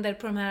som händer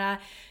på de här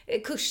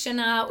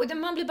kurserna och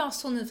man blir bara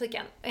så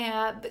nyfiken.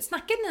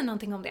 Snackade ni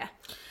någonting om det?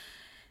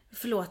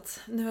 Förlåt,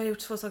 nu har jag gjort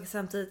 2 saker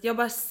samtidigt. Jag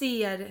bara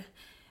ser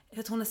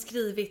att hon har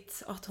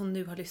skrivit och att hon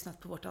nu har lyssnat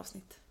på vårt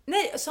avsnitt.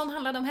 Nej, som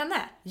handlade om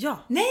henne? Ja.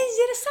 Nej,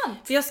 är det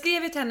sant? För jag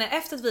skrev till henne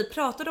efter att vi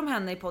pratade om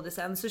henne i podden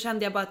sen, så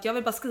kände jag bara att jag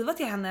vill bara skriva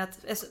till henne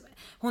att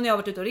hon och jag har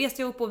varit ute och rest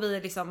ihop och vi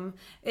är liksom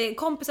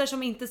kompisar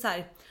som inte så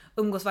här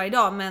umgås varje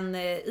dag, men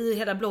i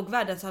hela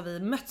bloggvärlden så har vi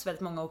mötts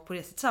väldigt många och på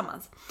resor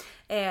tillsammans.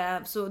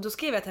 Så då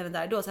skrev jag till henne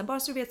där då, så här, bara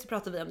så du vet så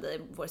pratar vi om dig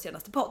i vår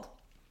senaste podd.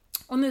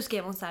 Och nu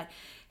skrev hon så här: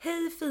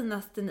 hej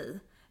finaste ni.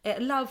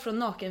 Love från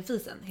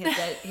nakenfisen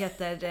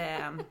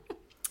heter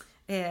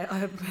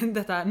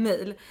detta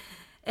mejl.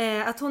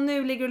 Att hon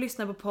nu ligger och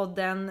lyssnar på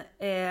podden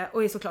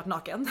och är såklart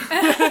naken.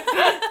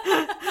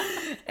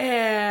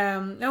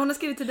 Hon har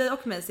skrivit till dig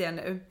och mig, ser jag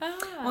nu.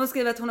 Hon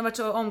skriver att hon har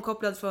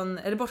varit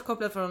så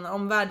bortkopplad från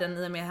omvärlden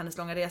i och med hennes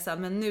långa resa,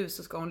 men nu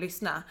så ska hon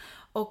lyssna.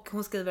 Och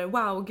hon skriver: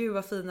 wow, gud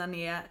vad fina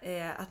ni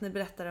är, att ni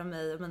berättar om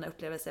mig och mina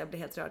upplevelser, jag blir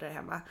helt rörd där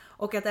hemma.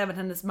 Och att även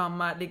hennes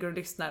mamma ligger och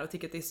lyssnar och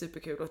tycker att det är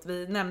superkul. Och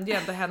vi nämnde ju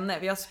ändå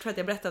henne, jag tror att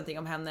jag berättade någonting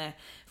om henne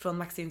från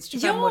Maxins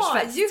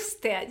 25-årsfest.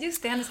 Ja,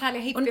 just det, hennes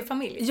härliga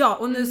hippiefamilj. Ja,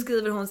 och nu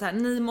skriver hon så här: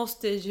 ni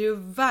måste ju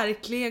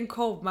verkligen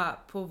komma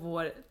på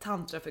vår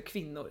tantra för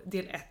kvinnor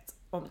del 1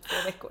 om 2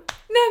 veckor.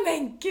 Nej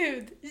men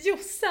gud,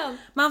 Jossan!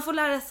 Man får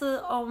lära sig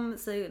om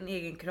sin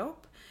egen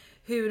kropp,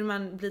 hur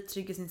man blir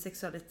trygg i sin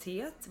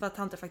sexualitet, vad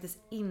tantra faktiskt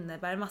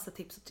innebär, massa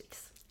tips och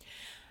tricks.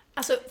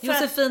 Alltså,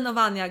 Josefin och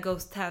Vanja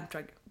Ghost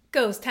Tantric.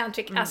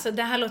 Alltså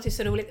det här låter ju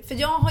så roligt. För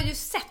jag har ju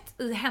sett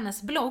i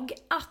hennes blogg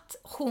att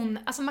hon,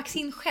 alltså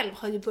Maxine själv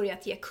har ju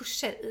börjat ge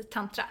kurser i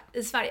tantra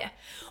i Sverige.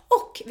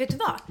 Och vet du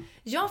vad?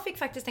 Jag fick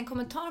faktiskt en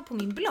kommentar på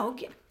min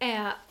blogg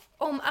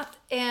om att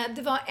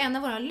det var en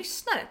av våra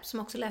lyssnare som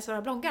också läser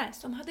våra bloggar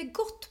som hade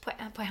gått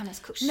på hennes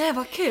kurs. Nej,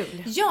 vad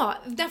kul! Ja,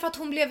 därför att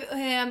hon blev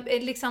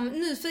liksom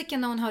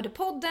nyfiken när hon hörde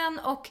podden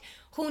och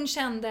hon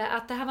kände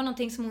att det här var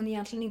någonting som hon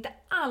egentligen inte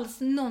alls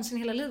någonsin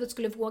hela livet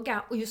skulle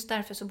våga och just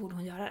därför så borde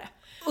hon göra det.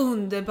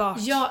 Underbart!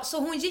 Ja, så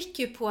hon gick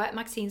ju på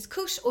Maxines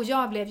kurs och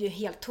jag blev ju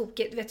helt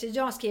tokig. Vet du,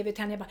 jag skrev ju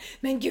till henne, jag bara,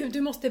 men gud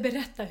du måste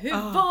berätta, hur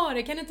var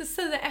det? Kan du inte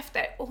säga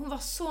efter? Och hon var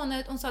så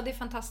nöjd, hon sa det är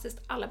fantastiskt,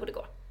 alla borde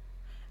gå.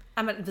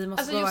 Ja, men vi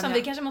måste alltså Jossan,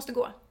 vi kanske måste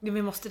gå. Ja,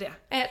 vi måste det.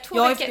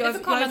 2 veckor, jag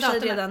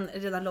har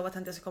redan lovat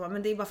att jag ska komma,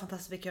 men det är bara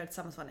fantastiskt, vi kan göra det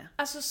tillsammans, Vanja.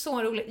 Alltså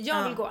så roligt,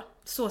 jag vill gå.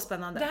 Så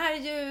spännande. Det här är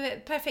ju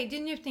perfekt, det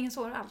är njutningens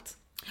år och allt.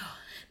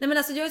 Nej men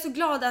alltså jag är så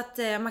glad att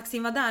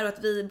Maxine var där och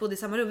att vi bodde i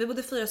samma rum. Vi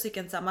bodde 4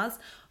 stycken tillsammans.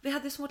 Vi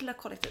hade så vårt lilla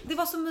kollektiv. Det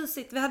var så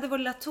mysigt. Vi hade vår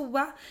lilla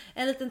toa,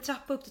 en liten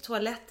trappa upp till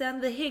toaletten.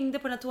 Vi hängde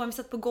på den här toan, vi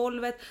satt på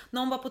golvet.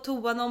 Någon var på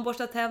toa, någon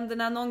borstade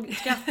tänderna, någon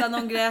skrattade,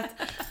 någon grät.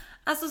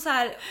 Alltså så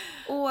här,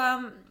 och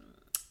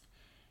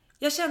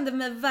jag kände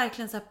mig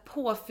verkligen så här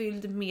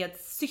påfylld med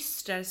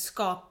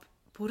systerskap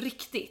på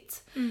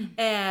riktigt.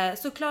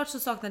 Såklart så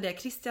saknade jag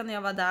Christian när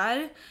jag var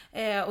där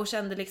och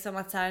kände liksom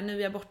att så här, nu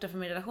är jag borta från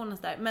min relation och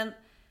så där. Men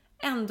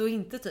ändå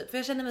inte typ. För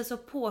jag kände mig så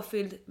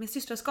påfylld med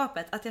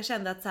systerskapet att jag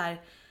kände att så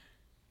här,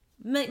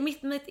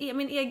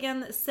 min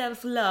egen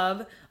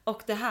self-love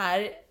och det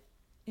här,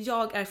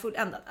 jag är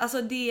fulländad.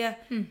 Alltså det,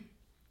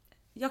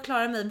 jag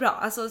klarar mig bra.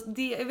 Alltså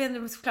det, jag vet inte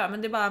om jag ska klara,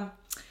 men det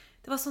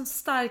var sån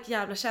stark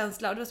jävla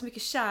känsla och det var så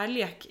mycket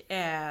kärlek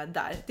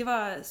där. Det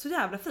var så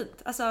jävla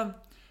fint. Alltså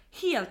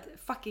helt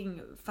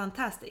fucking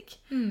fantastic.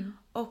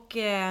 Och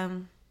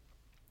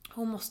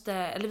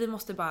vi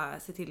måste bara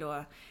se till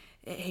att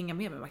hänga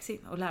med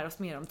Maxine och lära oss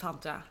mer om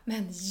tantra.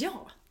 Men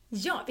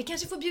ja, vi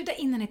kanske får bjuda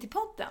in henne till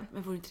podden.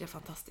 Men vore inte det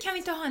fantastiskt? Kan vi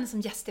inte ha henne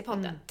som gäst i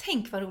podden?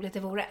 Tänk vad roligt det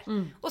vore.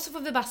 Och så får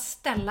vi bara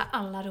ställa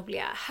alla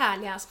roliga,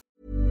 härliga...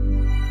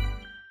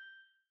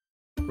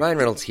 Ryan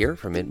Reynolds here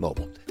from Mint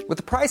Mobile. With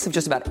the price of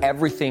just about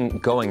everything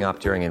going up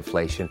during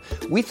inflation,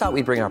 we thought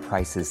we'd bring our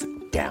prices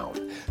down.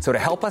 So to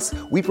help us,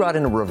 we brought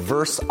in a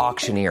reverse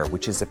auctioneer,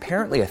 which is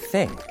apparently a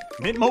thing.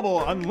 Mint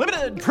Mobile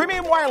Unlimited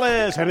Premium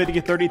Wireless. How to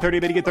get 30,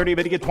 30, bit to get 30,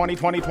 bit to get 20,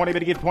 20, 20, bit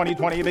to get 20,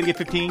 20, bit to get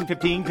 15,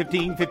 15,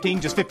 15,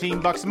 15, just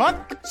 $15 a month?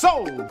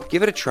 Sold!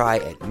 Give it a try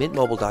at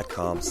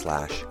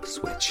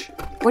mintmobile.com/switch.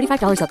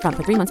 $45 up front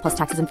for 3 months plus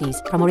taxes and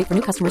fees. Promo rate for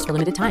new customers for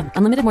limited time.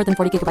 Unlimited more than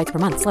 40 gigabytes per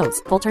month.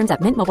 Slows full terms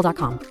at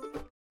mintmobile.com.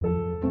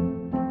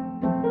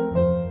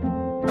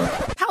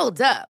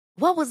 Hold up.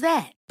 What was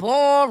that?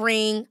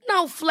 Boring.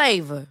 No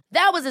flavor.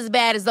 That was as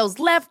bad as those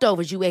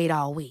leftovers you ate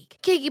all week.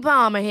 Keke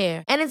Palmer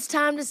here, and it's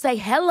time to say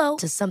hello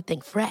to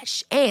something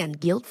fresh and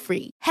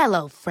guilt-free.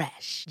 Hello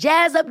Fresh.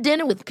 Jazz up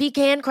dinner with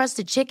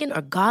pecan-crusted chicken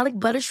or garlic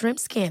butter shrimp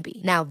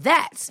scampi. Now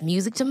that's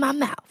music to my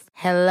mouth.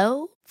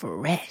 Hello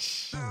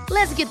Fresh.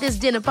 Let's get this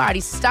dinner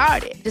party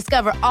started.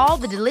 Discover all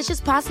the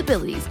delicious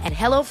possibilities at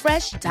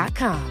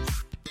hellofresh.com.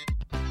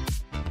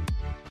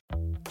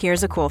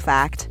 Here's a cool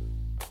fact.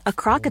 A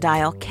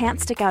crocodile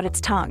can't stick out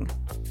its tongue.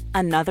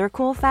 Another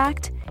cool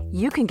fact,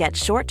 you can get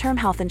short-term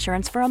health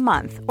insurance for a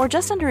month or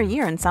just under a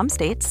year in some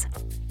states.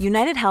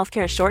 United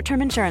Healthcare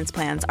short-term insurance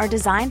plans are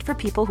designed for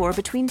people who are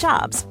between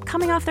jobs,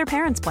 coming off their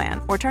parents' plan,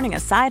 or turning a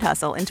side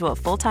hustle into a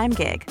full-time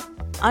gig.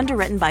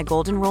 Underwritten by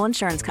Golden Rule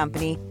Insurance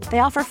Company, they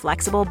offer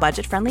flexible,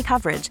 budget-friendly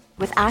coverage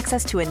with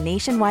access to a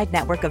nationwide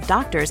network of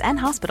doctors and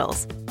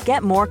hospitals.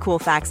 Get more cool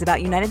facts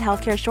about United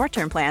Healthcare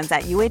short-term plans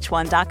at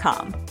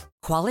uh1.com.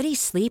 Quality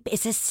sleep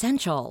is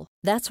essential.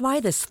 That's why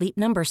the Sleep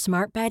Number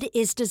Smart Bed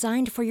is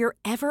designed for your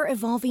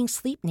ever-evolving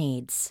sleep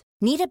needs.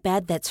 Need a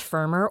bed that's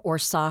firmer or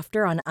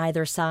softer on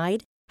either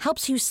side?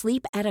 Helps you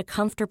sleep at a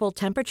comfortable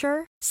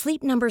temperature?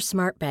 Sleep Number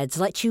Smart Beds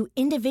let you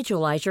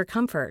individualize your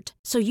comfort,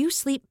 so you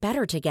sleep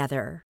better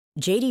together.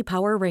 J.D.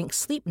 Power ranks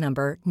Sleep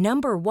Number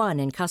number 1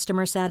 in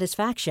customer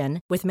satisfaction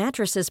with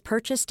mattresses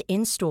purchased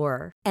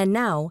in-store. And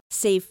now,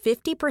 save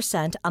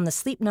 50% on the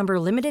Sleep Number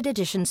Limited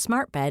Edition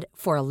Smart Bed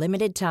for a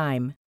limited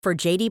time. For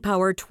J.D.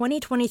 Power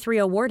 2023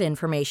 award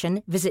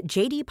information, visit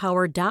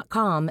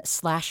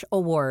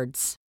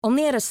jdpower.com/awards.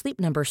 Only at a Sleep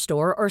Number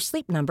store or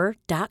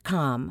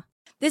sleepnumber.com.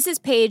 This is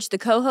Paige, the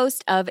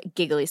co-host of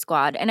Giggly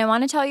Squad, and I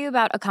want to tell you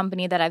about a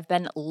company that I've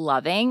been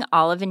loving,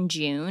 Olive &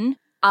 June.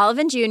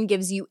 Olive & June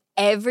gives you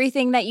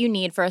everything that you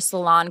need for a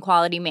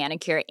salon-quality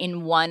manicure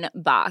in one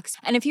box.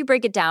 And if you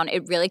break it down,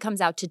 it really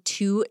comes out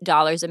to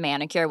 $2 a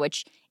manicure,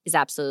 which is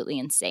absolutely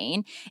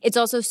insane. It's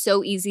also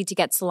so easy to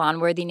get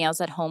salon-worthy nails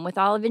at home with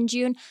Olive &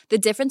 June. The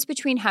difference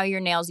between how your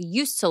nails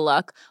used to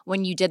look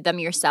when you did them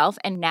yourself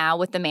and now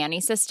with the Mani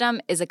system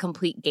is a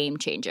complete game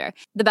changer.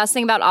 The best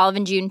thing about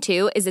Olive & June,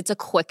 too, is it's a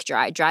quick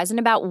dry. Dries in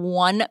about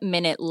 1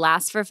 minute,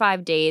 lasts for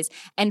 5 days,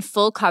 and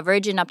full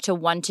coverage in up to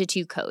 1 to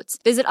 2 coats.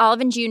 Visit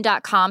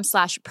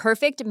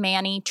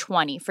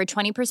oliveandjune.com/perfectmani20 for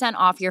 20%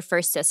 off your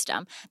first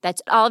system.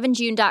 That's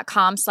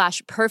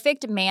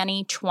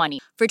oliveandjune.com/perfectmani20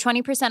 for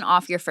 20%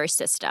 off your first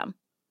system.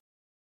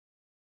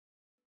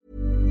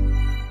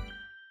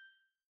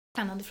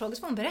 spännande frågor så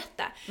får hon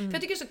berätta. För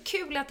jag tycker det är så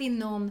kul att det är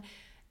någon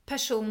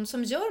person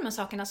som gör de här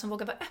sakerna som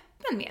vågar vara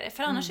öppen med det.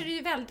 För annars är det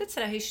ju väldigt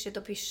sådär hyschigt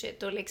och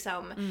pyschigt och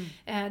liksom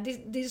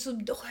det är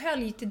så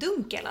höljt i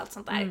dunkel allt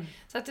sånt där.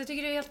 Så att jag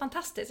tycker det är helt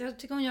fantastiskt. Jag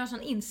tycker hon gör en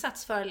sån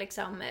insats för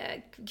liksom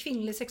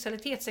kvinnlig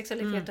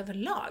sexualitet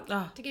överlag.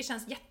 Jag tycker det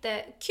känns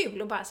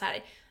jättekul att bara så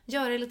här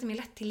göra det lite mer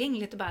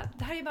lättillgängligt och bara,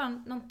 det här är ju bara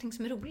någonting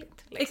som är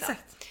roligt. Liksom.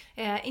 Exakt.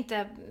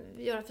 Inte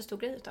göra för stor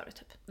grej utav det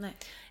typ. Nej.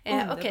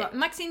 Okej,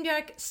 Maxine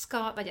Björk ska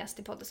vara gäst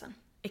i podden sen.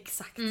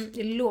 Exakt.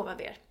 Det lovar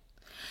vi er.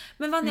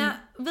 Men Vanja,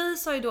 vi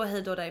sa ju då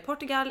hej då där i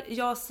Portugal.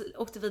 Jag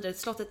åkte vidare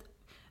till slottet.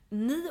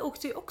 Ni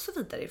åkte ju också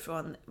vidare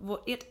ifrån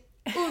ert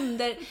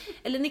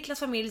eller Niklas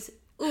familjs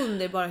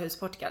underbara hus i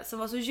Portugal som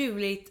var så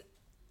ljuvligt.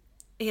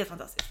 Helt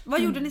fantastiskt.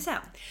 Vad gjorde ni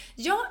sen?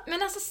 Ja,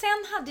 men alltså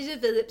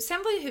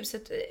sen var ju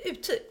huset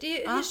uthyrt.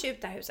 Det hyrs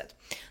ut det här huset.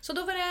 Så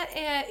då var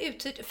det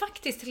uthyrt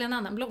faktiskt till en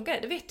annan bloggare.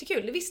 Det var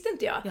jättekul, det visste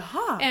inte jag.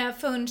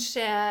 Förrän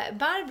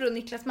Barbro,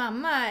 Niklas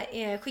mamma,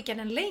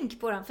 skickade en länk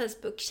på vår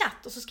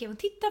Facebook-chatt och så skrev hon,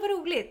 titta vad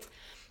roligt.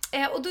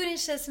 Och då är det en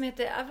tjej som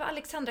heter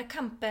Alexandra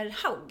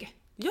Kamperhaug.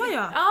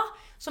 Ja,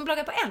 som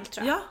bloggar på L,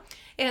 tror jag.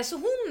 Så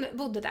hon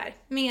bodde där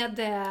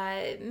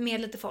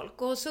med lite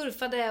folk och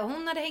surfade.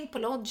 Hon hade hängt på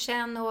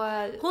lodgen. Och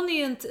hon är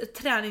ju en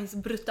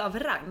träningsbrutta av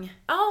rang.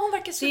 Ja, hon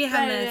verkar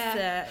super. Det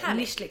är hennes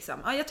nisch liksom.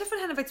 Ja, jag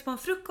träffade henne faktiskt på en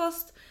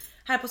frukost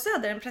här på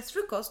Söder, en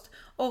pressfrukost.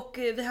 Och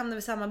vi hamnade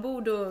vid samma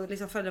bord och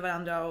liksom följde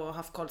varandra och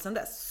haft koll sedan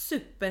dess.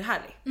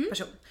 Superhärlig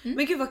person.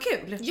 Men gud vad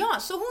kul. Ja,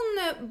 så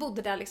hon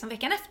bodde där liksom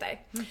veckan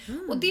efter.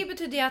 Och det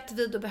betyder ju att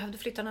vi då behövde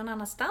flytta någon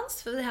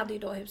annanstans. För vi hade ju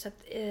då huset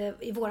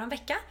i våran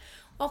vecka.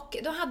 Och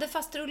då hade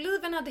faster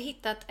Oliven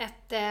hittat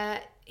ett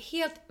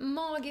helt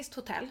magiskt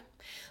hotell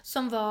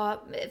som var,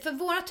 för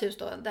vårat hus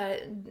då, där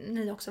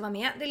ni också var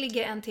med, det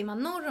ligger 1 timme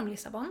norr om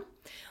Lissabon.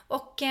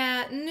 Och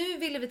nu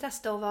ville vi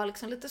testa att vara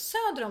liksom lite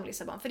söder om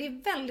Lissabon, för det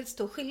är väldigt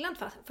stor skillnad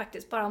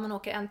faktiskt, bara om man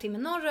åker 1 timme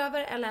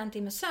norröver eller 1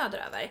 timme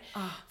söderöver.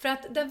 För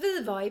att där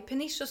vi var i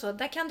Peniche och så,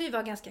 där kan det ju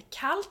vara ganska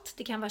kallt,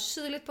 det kan vara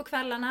kyligt på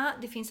kvällarna,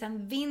 det finns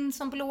en vind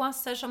som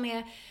blåser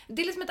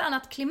det är liksom ett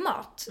annat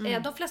klimat.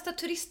 De flesta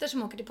turister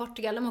som åker till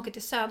Portugal, de åker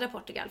till södra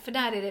Portugal, för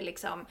där är det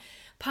liksom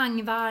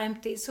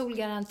pangvarmt, det är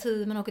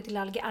solgaranti, man åker till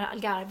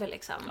Algarve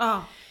liksom.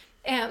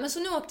 Men så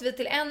nu åkte vi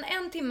till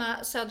en timme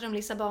söder om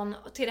Lissabon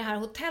till det här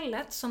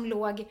hotellet som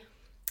låg,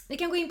 ni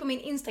kan gå in på min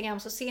Instagram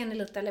så ser ni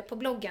lite, eller på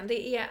bloggen,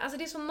 det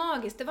är så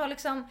magiskt, det var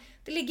liksom,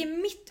 det ligger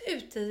mitt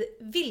ute i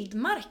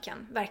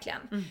vildmarken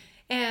verkligen.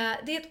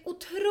 Det är ett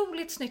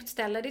otroligt snyggt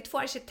ställe, det är 2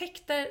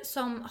 arkitekter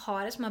som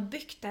har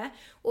byggt det,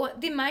 och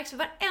det märks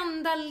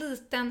varenda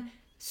liten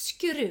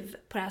skruv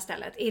på det här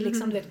stället är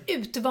liksom du vet,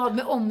 utvald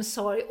med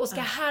omsorg och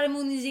ska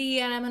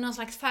harmoniera med någon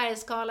slags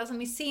färgskala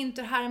som i sin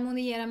tur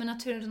harmonierar med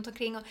naturen runt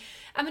omkring. Och,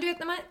 men du vet,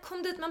 när man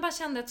kom dit, man bara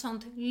kände ett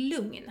sånt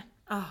lugn.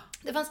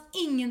 Det fanns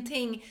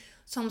ingenting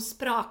som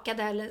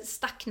sprakade eller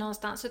stack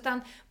någonstans,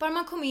 utan bara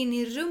man kom in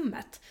i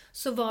rummet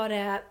så var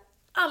det,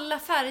 alla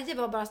färger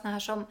var bara såna här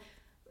som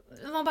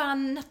var bara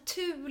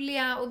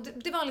naturliga, och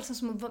det var liksom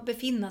som att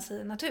befinna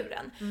sig i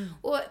naturen.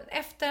 Och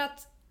efter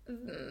att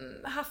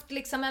haft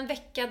liksom en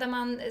vecka där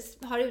man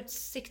har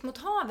utsikt mot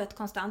havet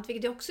konstant,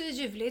 vilket också är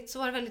ljuvligt, så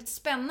var det väldigt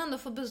spännande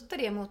att få byta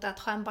det mot att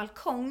ha en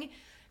balkong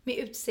med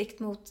utsikt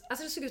mot,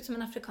 alltså det såg ut som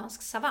en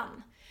afrikansk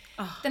savann.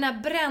 Den här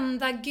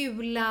brända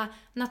gula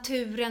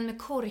naturen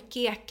med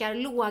korkekar,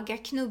 låga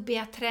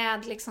knubbiga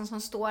träd liksom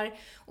som står,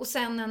 och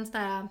sen en sån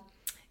där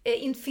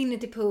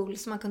infinity pool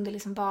som man kunde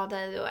liksom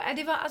bada i, och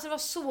det var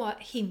så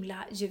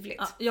himla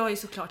ljuvligt. Jag har ju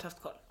såklart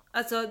haft koll.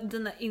 Alltså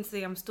dina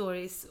Instagram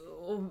stories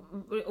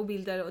och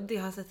bilder, och det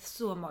har sett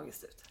så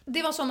magiskt ut.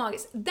 Det var så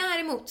magiskt.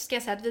 Däremot ska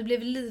jag säga att vi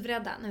blev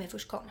livrädda när vi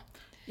först kom.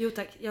 Jo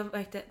tack, jag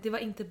märkte, det var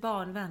inte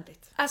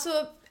barnvänligt.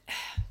 Alltså,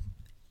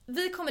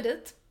 vi kommer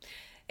dit,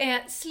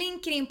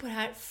 slinker in på det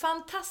här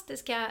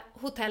fantastiska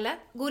hotellet,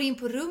 går in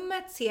på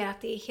rummet, ser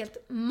att det är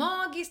helt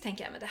magiskt,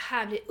 tänker jag, men det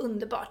här blir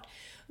underbart.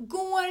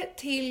 Går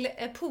till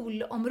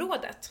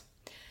poolområdet.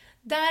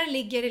 Där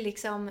ligger det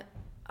liksom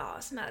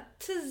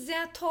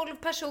 10-12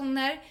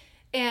 personer,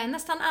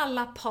 nästan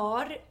alla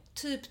par,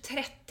 typ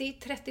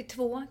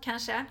 30-32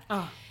 kanske.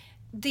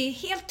 Det är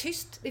helt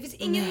tyst, det finns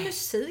ingen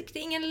musik, det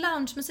är ingen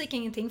loungemusik,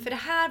 ingenting, för det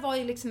här var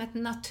ju liksom ett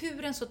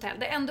naturens hotell.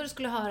 Det enda du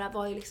skulle höra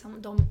var ju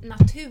liksom de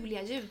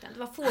naturliga ljuden. Det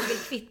var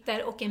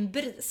fågelkvitter och en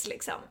bris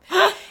liksom.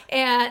 Det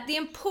är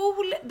en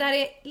pool där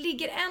det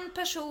ligger en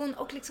person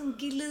och liksom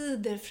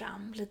glider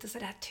fram lite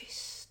sådär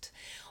tyst.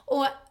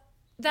 Och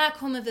där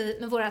kommer vi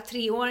med våra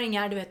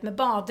 3-åringar, du vet, med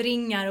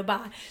badringar och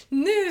bara,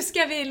 nu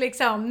ska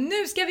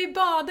vi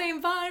bada i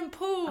en varm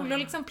pool och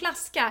liksom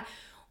plaska.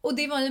 Och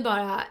det var ju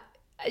bara,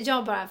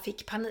 jag bara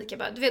fick panik.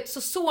 Du vet,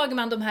 så såg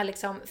man de här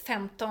liksom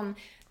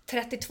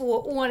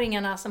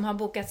 15-32-åringarna som har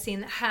bokat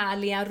sin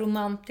härliga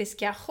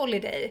romantiska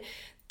holiday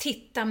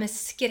titta med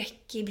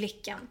skräck i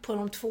blicken på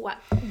de 2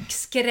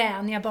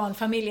 skräniga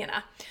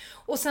barnfamiljerna.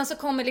 Och sen så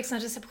kommer liksom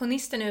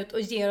receptionisten ut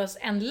och ger oss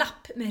en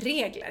lapp med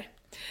regler.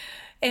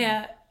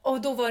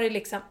 Och då var det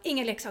liksom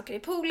inga leksaker i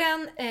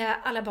poolen,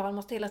 alla barn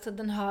måste hela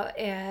tiden ha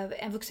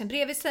en vuxen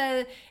bredvid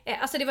sig.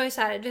 Alltså det var ju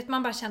så här, du vet,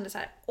 man bara kände så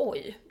här: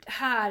 oj,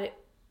 här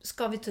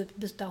ska vi typ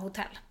byta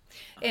hotell.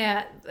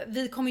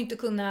 Vi kommer inte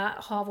kunna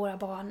ha våra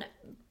barn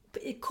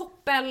i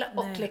koppel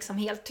och liksom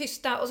helt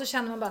tysta. Och så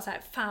känner man bara så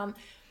här, fan.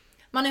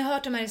 Man har ju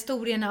hört de här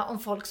historierna om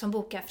folk som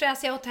bokar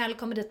fräsiga hotell,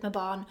 kommer dit med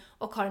barn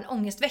och har en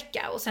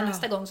ångestvecka. Och sen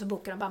nästa gång så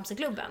bokar de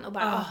Bamseklubben och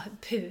bara,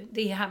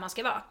 det är här man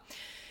ska vara.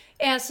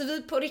 Så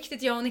vi på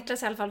riktigt, jag och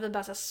Niklas i alla fall, vi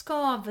bara så här,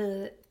 ska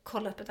vi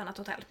kolla upp ett annat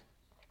hotell?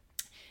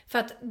 För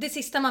att det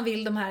sista man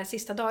vill de här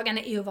sista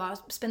dagarna är ju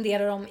att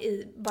spendera dem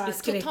i bara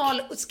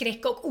total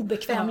skräck och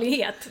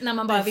obekvämlighet när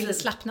man bara ville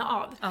slappna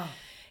av.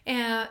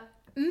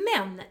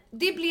 Men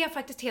det blev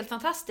faktiskt helt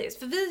fantastiskt.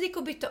 För vi gick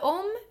och bytte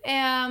om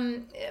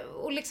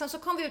och liksom så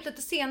kom vi ut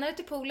lite senare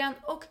till poolen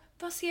och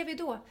vad ser vi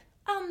då?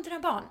 Andra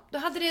barn. Då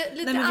hade det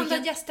lite andra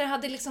gäster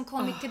hade liksom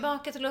kommit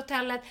tillbaka till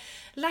hotellet,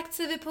 lagt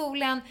sig vid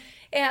poolen.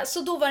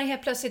 Så då var det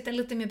helt plötsligt en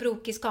lite mer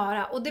brokig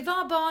skara. Och det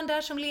var barn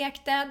där som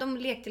lekte. De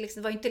lekte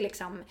liksom, det var inte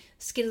liksom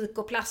skrik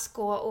och plask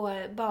och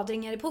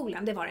badringar i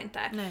poolen. Det var det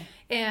inte.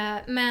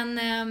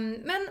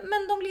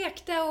 Men de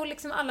lekte och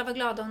liksom alla var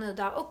glada och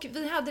nöjda. Och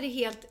vi hade det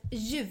helt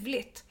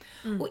ljuvligt.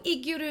 Och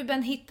Iggy och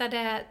Ruben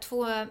hittade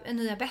 2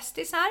 nya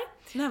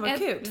bästisar. Nej, vad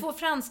kul. 2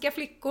 franska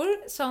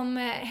flickor som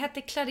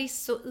hette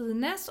Clarisse och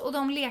Ines. Och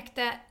de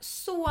lekte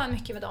så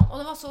mycket med dem. Och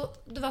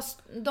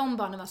de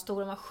barnen var stora,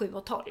 de var 7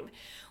 och 12.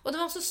 Och de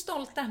var så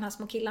stolta, de här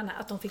små killarna,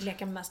 att de fick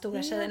leka med de här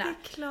stora tjejerna.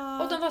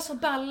 Och de var så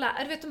balla.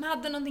 Du vet, de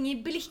hade någonting i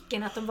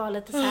blicken att de var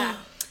lite så här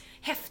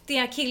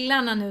häftiga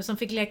killarna nu som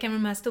fick leka med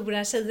de här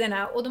stora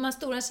tjejerna. Och de här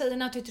stora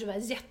tjejerna tyckte det var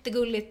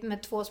jättegulligt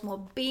med 2 små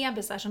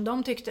bebisar som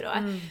de tyckte då.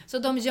 Så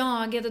de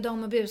jagade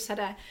dem och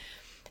busade.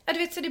 Ja, du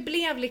vet, så det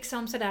blev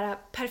liksom sådär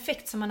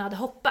perfekt som man hade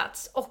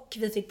hoppats. Och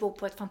vi fick bo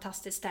på ett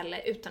fantastiskt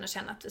ställe utan att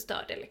känna att vi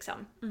störde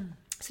liksom.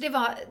 Så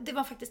det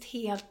var faktiskt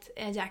helt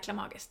jäkla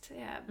magiskt.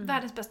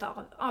 Världens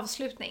bästa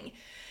avslutning.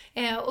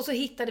 Och så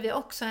hittade vi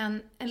också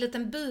en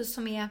liten by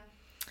som är...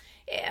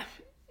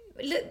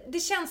 det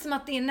känns som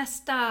att det är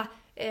nästa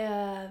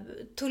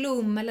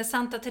Tulum eller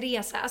Santa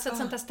Teresa. Alltså ett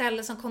sånt där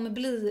ställe som kommer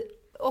bli...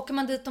 Åker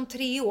man dit om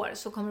 3 år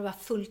så kommer det vara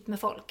fullt med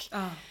folk.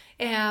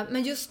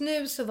 Men just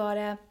nu så var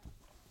det...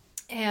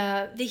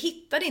 vi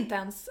hittade inte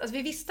ens... Alltså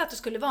vi visste att det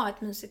skulle vara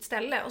ett mysigt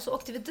ställe. Och så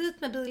åkte vi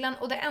dit med bilen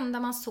och det enda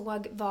man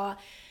såg var...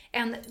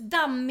 en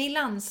dammig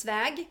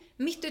landsväg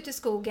mitt ute i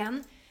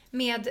skogen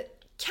med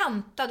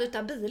kantad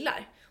utav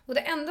bilar. Och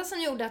det enda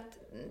som gjorde att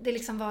det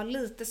liksom var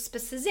lite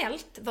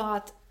speciellt var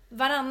att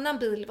varannan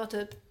bil var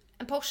typ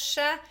en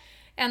Porsche,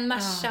 en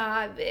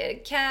Merca,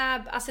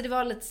 cab. Alltså det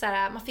var lite så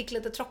här, man fick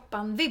lite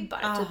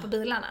Troppan-vibbar typ på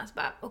bilarna. Så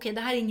bara, okej,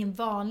 det här är ingen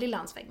vanlig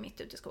landsväg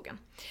mitt ute i skogen.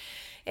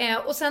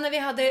 Och sen när vi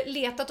hade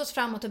letat oss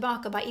fram och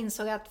tillbaka och bara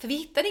insåg att, för vi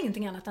hittade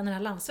ingenting annat än den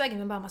här landsvägen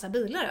med bara massa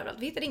bilar överallt.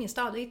 Vi hittade ingen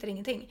stad, vi hittade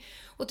ingenting.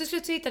 Och till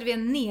slut så hittade vi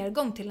en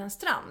nedgång till en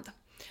strand.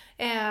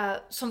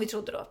 Som vi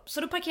trodde då.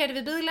 Så då parkerade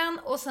vi bilen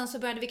och sen så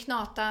började vi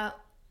knata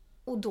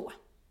och då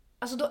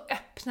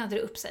öppnade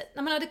det upp sig.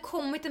 När man hade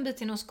kommit en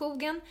bit genom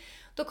skogen,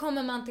 då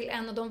kommer man till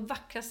en av de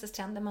vackraste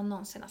stränder man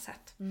någonsin har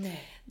sett.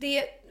 Det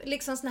är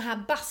liksom såna här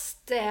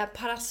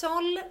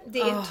bastparasoll, det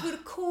är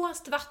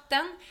turkost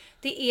vatten,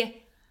 det är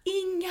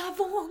inga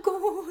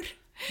vågor.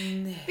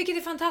 Vilket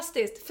är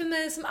fantastiskt. För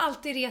mig som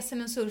alltid reser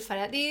med en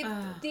surfare, det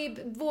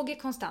är vågor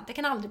konstant, jag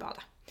kan aldrig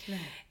bada.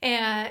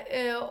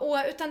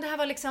 Utan det här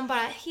var liksom bara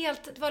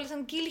helt, det var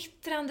liksom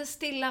glittrande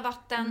stilla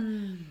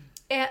vatten.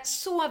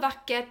 Så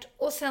vackert.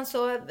 Och sen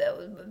så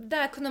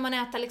där kunde man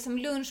äta liksom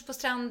lunch på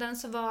stranden,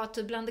 så var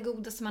typ bland det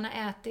godaste man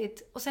har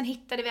ätit. Och sen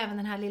hittade vi även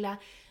den här lilla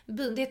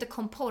byn, det heter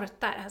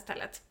Comporta, det här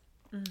stället.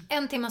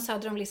 1 timme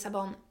söder om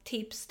Lissabon.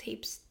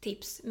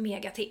 Tips,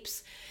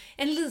 megatips.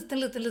 En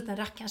liten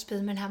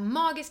rackarsby med den här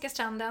magiska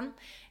stranden.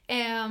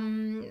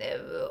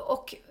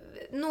 Och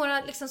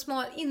några liksom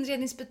små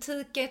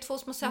inredningsbutiker, 2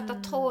 små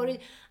söta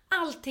torg.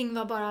 Allting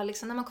var bara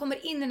liksom, när man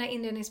kommer in i den här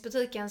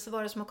inredningsbutiken så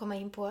var det som att komma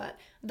in på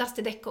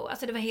Dusty Deco.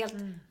 Alltså det var helt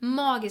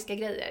magiska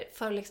grejer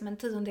för liksom en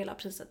 10-del av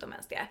priset om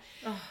ens det.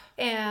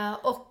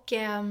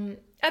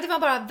 Det var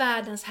bara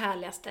världens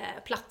härligaste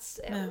plats.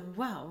 Men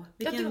wow,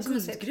 vilken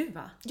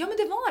guldgruva. Ja, men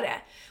det var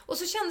det. Och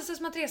så kändes det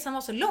som att resan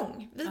var så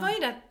lång. Vi var ju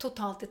där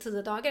totalt i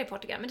 10 dagar i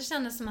Portugal, men det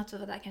kändes som att vi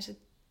var där kanske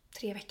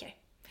 3 veckor.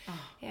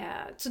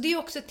 Så det är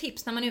också ett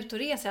tips när man är ute och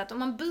reser, att om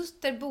man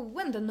byter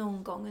boende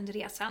någon gång under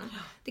resan,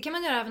 det kan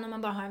man göra även om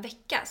man bara har en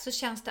vecka, så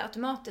känns det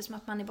automatiskt som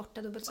att man är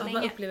borta dubbelt så länge.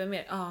 Man upplever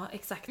mer,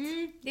 exakt.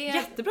 Det är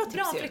jättebra tips.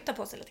 Bra att flytta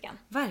på sig lite grann.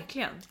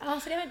 Verkligen. Ja,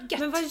 så det var gött.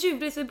 Men vad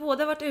ljuvligt, vi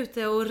båda varit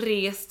ute och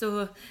rest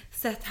och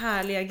sett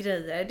härliga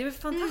grejer. Det var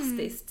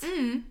fantastiskt.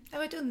 Det har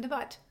varit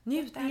underbart.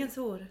 Njutningens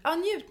år. Ja,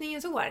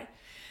 njutningens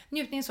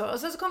år. Och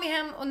sen så kom vi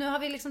hem och nu har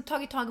vi liksom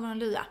tagit tag i vår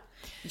lya.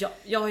 Ja,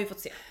 jag har ju fått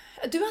se.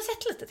 Du har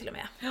sett lite till och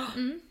med. Ja.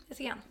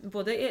 Lite grann.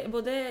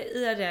 Både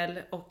IRL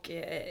och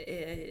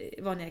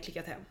Vanja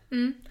klickat hem.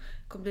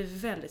 Kommer bli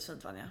väldigt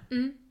fint, Vanja.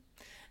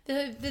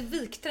 Vi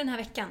vikte den här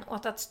veckan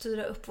åt att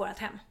styra upp vårt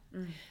hem.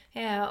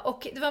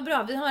 Och det var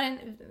bra. Vi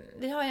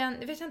har en,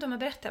 jag vet inte om jag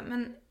berättade,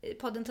 men i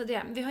podden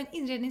tidigare, vi har en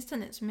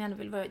inredningstidning som gärna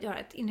vill göra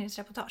ett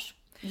inredningsreportage.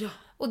 Ja.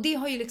 Och det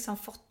har ju liksom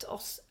fått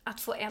oss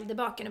att få eld i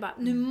baken och bara,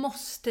 nu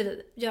måste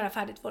vi göra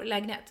färdigt vår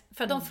lägenhet.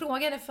 För de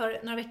frågade för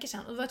några veckor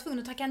sedan och var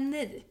tvungna att tacka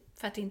nej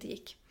för att det inte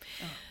gick.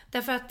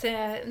 Därför att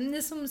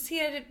ni som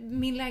ser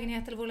min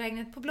lägenhet eller vår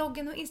lägenhet på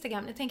bloggen och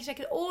Instagram, ni tänker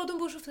säkert, de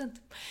bor så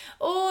fint.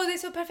 Det är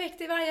så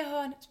perfekt i varje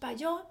hörn. Så bara,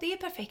 ja, det är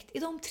perfekt i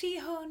de 3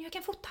 hörn jag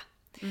kan fota.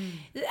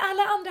 I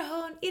alla andra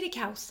hörn är det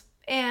kaos.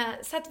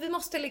 Så att vi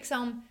måste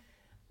liksom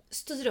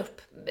styra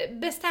upp.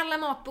 Beställa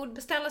matbord,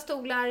 beställa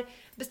stolar,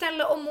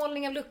 beställa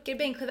ommålning av luckor,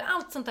 bänkskivor.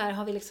 Allt sånt där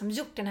har vi liksom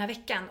gjort den här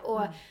veckan.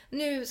 Och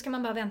nu ska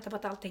man bara vänta på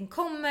att allting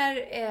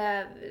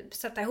kommer.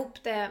 Sätta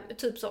ihop det,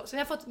 typ så. Så vi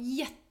har fått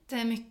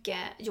jättemycket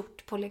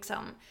gjort på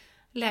liksom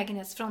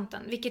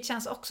lägenhetsfronten. Vilket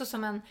känns också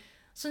som en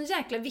sån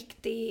jäkla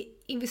viktig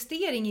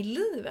investering i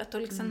livet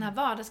och liksom den här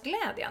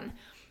vardagsglädjen.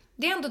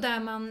 Det är ändå där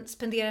man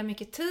spenderar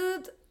mycket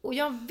tid. Och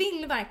jag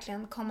vill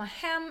verkligen komma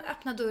hem,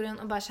 öppna dörren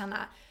och bara känna,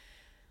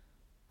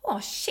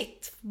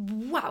 shit,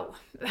 wow,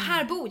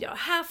 här bor jag,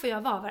 här får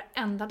jag vara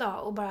varenda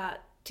dag och bara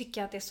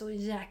tycka att det är så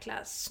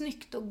jäkla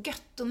snyggt och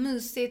gött och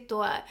mysigt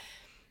och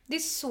det är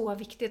så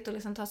viktigt att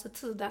liksom ta sig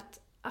tid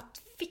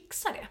att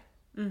fixa det.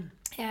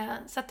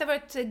 Så att det har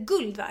varit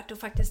guld värt att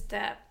faktiskt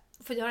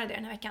få göra det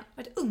den här veckan.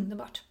 Det har varit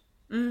underbart.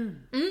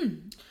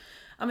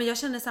 Ja, men jag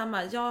känner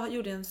samma. Jag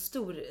gjorde en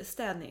stor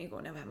städning igår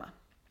när jag var hemma.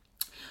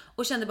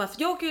 Och kände bara,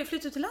 för jag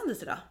flyttade till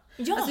landet idag.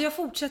 Ja. Alltså jag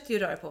fortsätter ju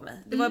röra på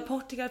mig. Det var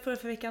Portugal förra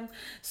veckan,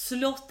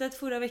 slottet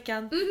förra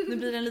veckan. Nu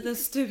blir det en liten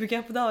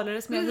stuga på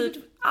Dalarö som jag har hyrt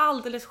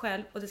alldeles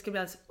själv. Och det ska bli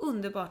alldeles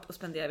underbart att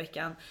spendera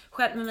veckan.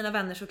 Själv med mina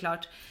vänner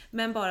såklart.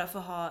 Men bara få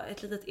ha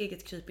ett litet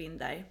eget kryp in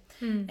där.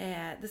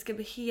 Det ska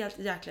bli helt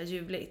jäkla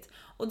ljuvligt.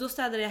 Och då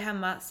städade jag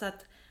hemma så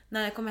att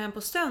när jag kommer hem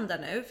på söndag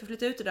nu. För jag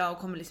flyttar ut idag och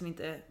kommer liksom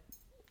inte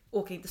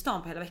åka in till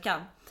stan på hela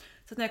veckan.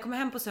 Så att när jag kommer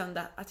hem på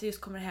söndag, att jag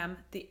just kommer hem,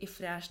 det är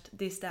fräscht,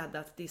 det är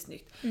städat, det är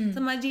snyggt.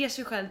 Så man ger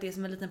sig själv det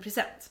som en liten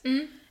present.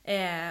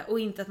 Och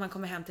inte att man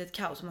kommer hem till ett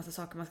kaos och massa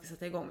saker man ska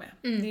sätta igång med.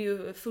 Det är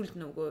ju fullt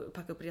nog att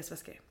packa upp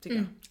resväskor, tycker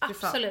jag.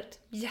 Absolut,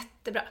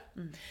 jättebra.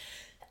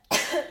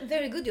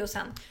 Very good,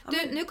 Jossan.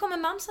 Nu kommer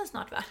mamsen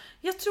snart, va?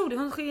 Jag tror det,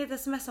 hon skickade ett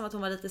sms om att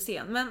hon var lite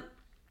sen. Men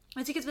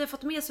jag tycker att vi har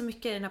fått med så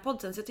mycket i den här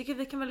podden, så jag tycker att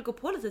vi kan väl gå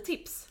på lite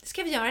tips.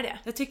 Ska vi göra det?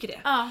 Jag tycker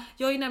det. Ja.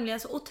 Jag är nämligen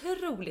så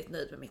otroligt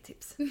nöjd med mitt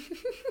tips.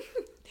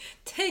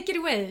 Take it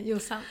away,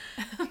 Jossan.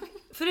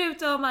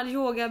 Förutom all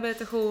yoga,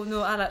 meditation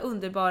och alla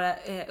underbara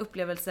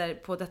upplevelser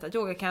på detta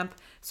yogacamp,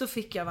 så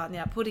fick jag,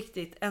 Vanja, på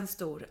riktigt en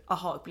stor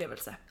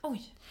aha-upplevelse.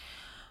 Oj.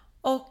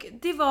 Och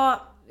det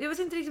var, jag vet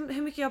inte riktigt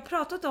hur mycket jag har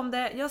pratat om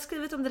det. Jag har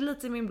skrivit om det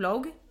lite i min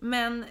blogg,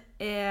 men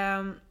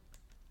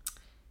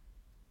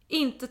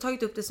inte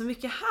tagit upp det så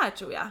mycket här,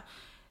 tror jag.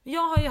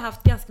 Jag har ju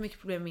haft ganska mycket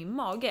problem med min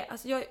mage.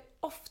 Alltså jag är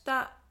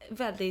ofta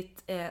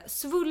väldigt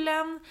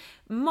svullen,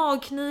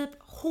 magknip,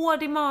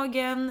 hård i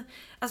magen.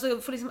 Alltså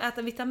jag får liksom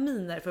äta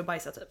vitaminer för att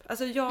bajsa typ.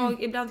 Alltså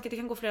ibland det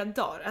kan gå flera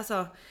dagar.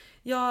 Alltså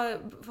jag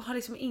har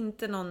liksom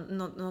inte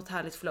något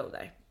härligt flow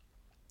där.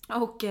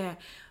 Och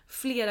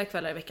flera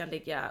kvällar i veckan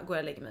går jag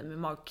och lägger mig med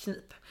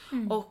magknip.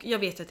 Och jag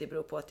vet att det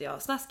beror på att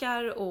jag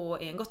snaskar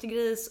och är en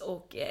gottegris.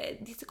 Och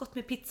det är så gott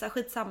med pizza,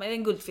 skitsamma. Jag är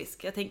en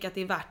guldfisk. Jag tänker att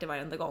det är värt det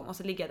varenda gång. Och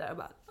så ligger jag där och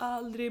bara,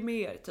 aldrig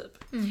mer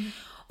typ.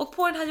 Och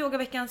på den här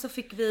yogaveckan så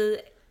fick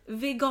vi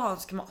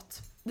vegansk mat.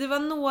 Det var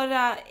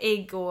några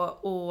ägg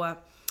och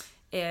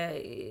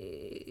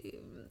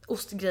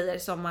ostgrejer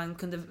som man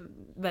kunde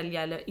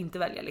välja eller inte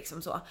välja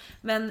liksom så.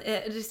 Men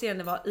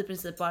resterande var i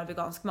princip bara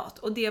vegansk mat.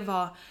 Och det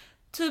var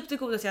typ det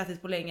godaste jag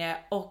ätit på länge.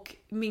 Och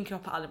min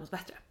kropp har aldrig mått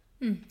bättre.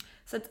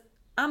 Så att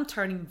I'm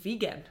turning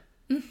vegan.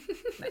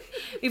 Nej,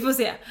 vi får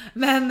se.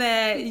 Men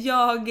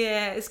jag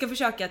ska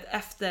försöka att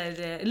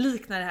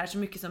efterlikna det här så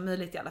mycket som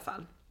möjligt i alla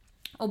fall.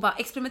 Och bara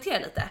experimentera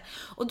lite.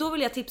 Och då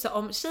vill jag tipsa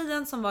om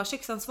tjejen som var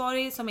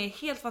köksansvarig, som är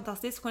helt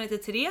fantastisk. Hon heter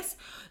Therese.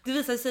 Det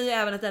visar sig ju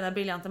även att denna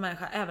briljanta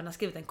människa även har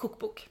skrivit en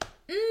kokbok.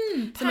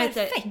 Som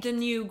heter The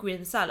New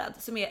Green Salad.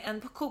 Som är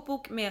en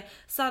kokbok med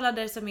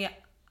sallader som är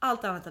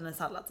allt annat än en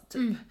sallad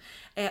typ.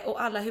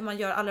 Och hur man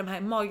gör alla de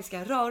här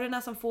magiska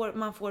rörorna som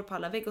man får på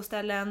alla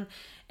vegoställen.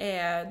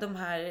 De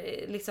här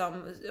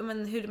liksom,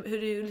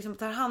 hur du liksom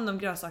tar hand om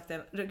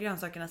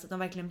grönsakerna så att de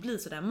verkligen blir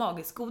så där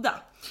magiskt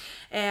goda.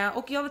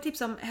 Och jag vill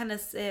tipsa om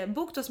hennes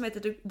bok då, som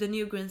heter The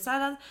New Green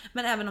Salad,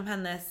 men även om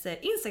hennes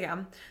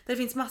Instagram där det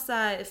finns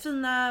massa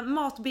fina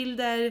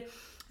matbilder.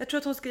 Jag tror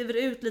att hon skriver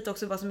ut lite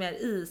också vad som är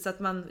i, så att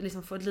man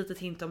liksom får ett litet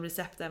hint om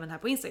recept även här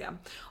på Instagram.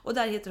 Och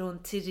där heter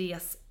hon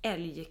Therese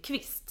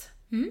Elgqvist.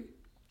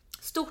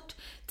 Stort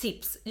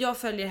tips. Jag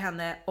följer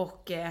henne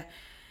och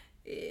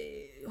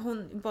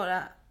hon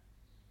bara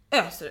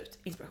öser ut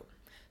inspiration.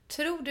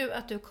 Tror du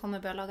att du kommer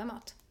börja laga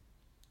mat?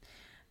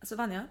 Alltså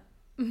Vanja,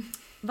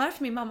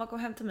 Varför min mamma kom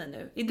hem till mig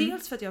nu är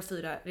dels för att jag har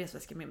 4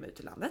 resväskor med mig ut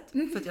i landet.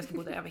 För att jag ska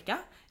bo där en vecka.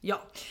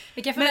 Ja.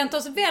 Vi kan förvänta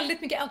oss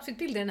väldigt mycket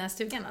outfitbilder i den här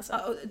stugan alltså.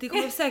 Ja, det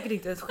kommer säkert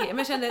inte ens ske. Men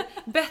jag känner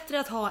bättre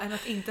att ha än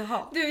att inte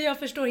ha. Du, jag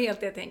förstår helt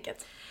det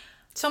tänket.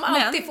 Som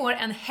alltid får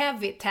en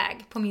heavy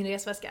tag på min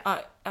resväska.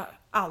 Ja,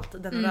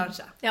 allt, den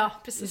orangea. Ja,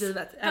 precis.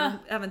 Givet.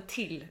 Även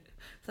till.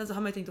 Sen så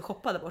har man ju tänkt att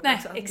shoppa där borta Nej,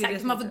 också.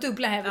 exakt. Man får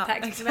dubbla heavy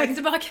tags. Exakt. Väg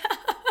tillbaka.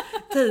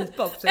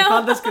 Tejp också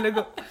ifall det skulle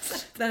gå.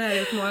 Den här har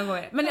jag gjort många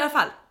gånger. Men i alla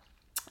fall.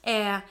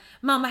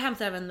 Mamma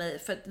hämtar även mig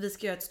för att vi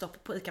ska göra ett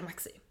stopp på ICA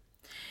Maxi.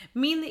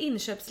 Min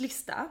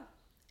inköpslista,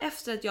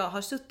 efter att jag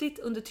har suttit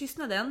under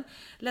tystnaden,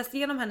 läst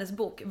igenom hennes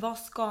bok Vad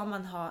ska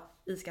man ha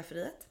i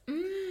skafferiet?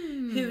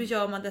 Hur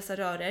gör man dessa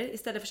rörer?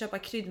 Istället för att köpa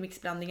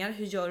kryddmixblandningar,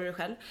 hur gör du det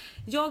själv?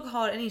 Jag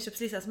har en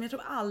inköpslista som jag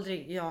tror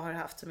aldrig jag har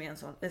haft som är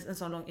en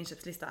sån lång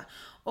inköpslista.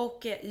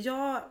 Och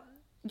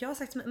jag har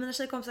sagt att mina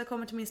tjejkompisar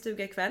kommer till min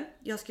stuga ikväll.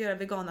 Jag ska göra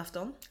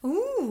veganafton.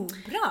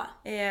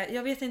 Bra!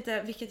 Jag vet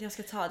inte vilket jag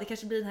ska ta. Det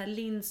kanske blir den här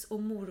lins-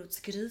 och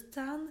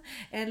morotsgrytan.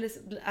 Eller,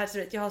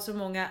 alltså, jag har så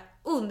många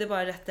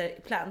underbara rätter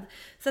plan.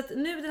 Så att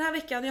nu den här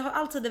veckan, jag har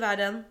all tid i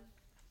världen.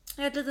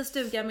 Jag har ett litet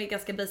stuga med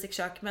ganska basic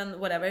kök, men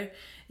whatever.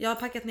 Jag har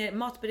packat ner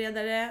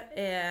matberedare,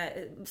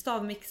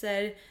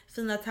 stavmixer,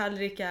 fina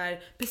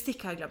tallrikar,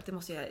 bestick har jag glömt, det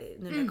måste jag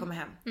nu när jag kommer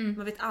hem.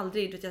 Man vet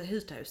aldrig, jag har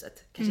hyrt det här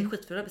huset. Kanske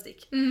skitfulla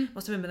bestick.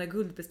 Måste med mina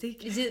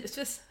guldbestick.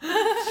 Givetvis.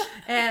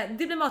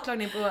 Det blir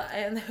matlagning på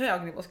en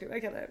hög nivå skulle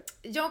jag kalla det.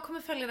 Jag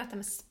kommer följa detta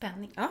med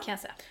spänning, kan jag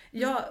säga.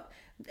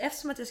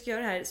 Eftersom att jag ska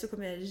göra det här så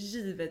kommer jag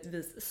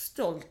givetvis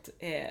stolt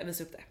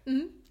visa upp det.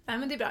 Ja,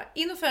 men det är bra.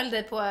 In och följ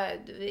dig på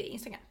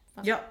Instagram.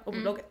 Ja, och på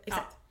bloggen.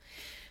 Exakt. Ja.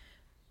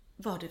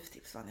 Vad har du för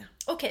tips, Vanja?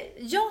 Okej,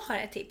 jag har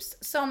ett tips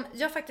som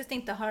jag faktiskt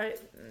inte har...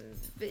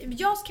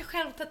 Jag ska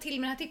själv ta till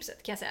mig det här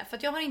tipset kan jag säga. För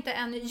att jag har inte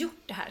än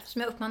gjort det här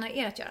som jag uppmanar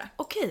er att göra.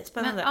 Okej,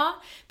 spännande. Men,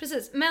 ja,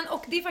 precis.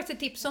 Och det är faktiskt ett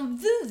tips som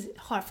vi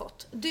har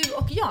fått. Du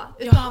och jag,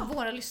 utav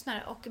våra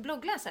lyssnare och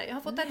bloggläsare. Jag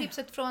har fått det här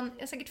tipset från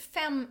säkert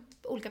 5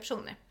 olika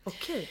personer.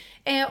 Okej.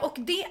 Och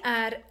det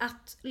är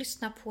att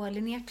lyssna på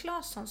Linnea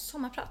Claessons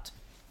sommarprat.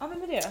 Ja,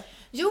 vem är det?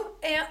 Jo,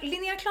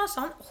 Linnea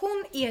Claesson,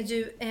 hon är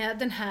ju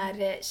den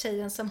här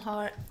tjejen som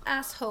har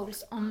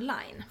Assholes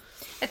Online.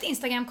 Ett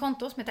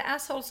Instagramkonto som heter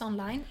Assholes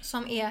Online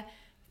som är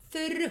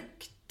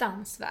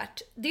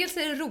fruktansvärt. Dels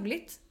är det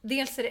roligt,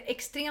 dels är det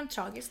extremt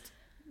tragiskt.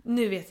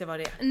 Nu vet jag vad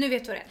det är. Nu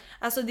vet du vad det är.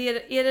 Alltså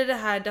är det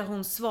här där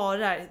hon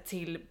svarar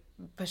till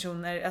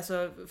personer,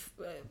 alltså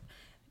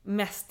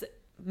mest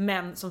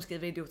män som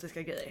skriver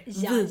idiotiska grejer.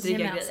 Vidriga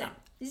grejer.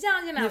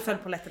 Jajamensan. Nu föll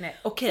polletten ner.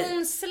 Okay.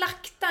 Hon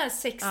slaktar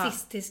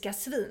sexistiska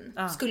svin,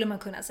 skulle man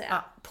kunna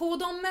säga. På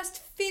de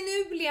mest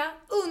finurliga,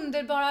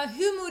 underbara,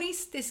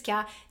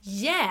 humoristiska,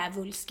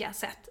 djävulska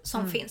sätt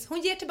som finns.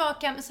 Hon ger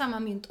tillbaka med samma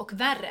mynt och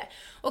värre.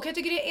 Och jag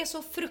tycker det är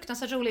så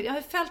fruktansvärt roligt. Jag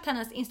har följt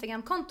hennes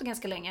Instagram-konto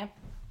ganska länge.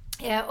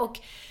 Och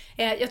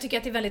jag tycker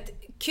att det är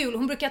väldigt kul.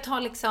 Hon brukar ta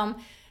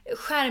liksom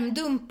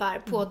skärmdumpar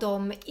på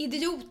de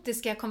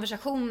idiotiska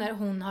konversationer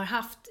hon har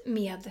haft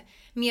med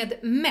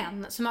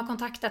män som har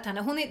kontaktat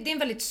henne. Det är en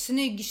väldigt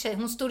snygg tjej.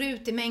 Hon står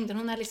ut i mängden.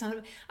 Hon har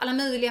liksom alla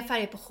möjliga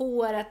färger på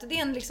håret. Det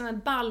är liksom en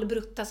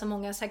ballbrutta som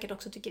många säkert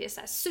också tycker är så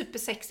här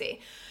supersexy.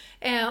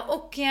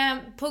 Och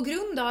på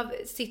grund av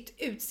sitt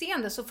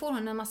utseende så får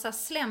hon en massa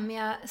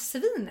slämmiga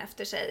svin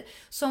efter sig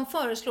som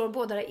föreslår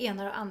både det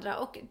ena och det andra.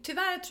 Och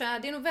tyvärr tror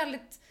jag det är nog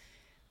väldigt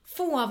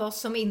få av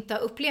oss som inte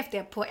har upplevt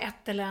det på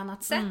ett eller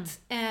annat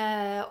sätt.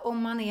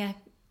 Om man är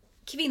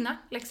kvinna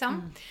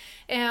liksom.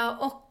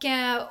 Och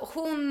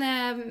hon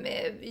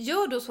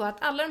gör då så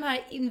att alla de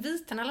här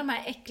inviterna, alla de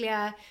här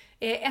äckliga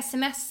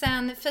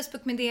sms'en,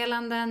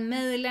 Facebook-meddelanden,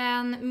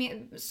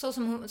 mejlen, så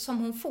som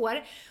hon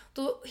får,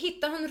 då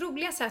hittar hon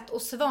roliga sätt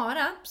att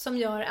svara som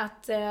gör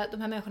att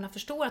de här människorna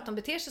förstår att de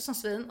beter sig som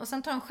svin, och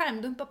sen tar hon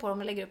skärmdumpar på dem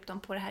och lägger upp dem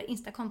på det här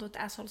Insta-kontot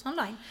Assholes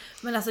Online.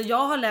 Men alltså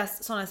jag har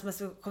läst sådana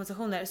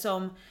sms-konversationer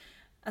som,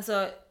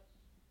 alltså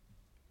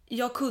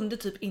jag kunde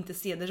typ inte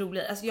se det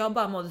roliga. Alltså jag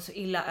bara mådde så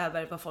illa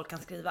över vad folk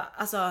kan skriva.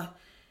 Alltså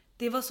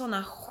det var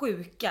såna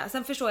sjuka.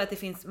 Sen förstår jag att det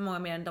finns många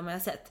mer än de jag har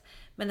sett.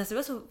 Men alltså, det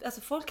var så,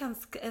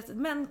 alltså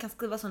män kan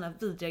skriva såna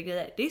vidriga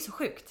grejer. Det är så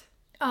sjukt.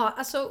 Ja,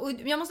 alltså, och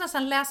jag måste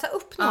nästan läsa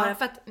upp några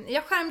för att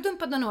jag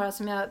skärmdumpade några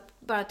som jag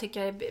bara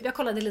tycker, jag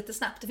kollade lite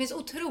snabbt. Det finns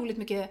otroligt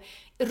mycket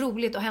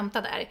roligt att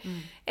hämta där.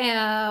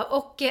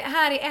 Och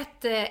här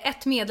är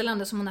ett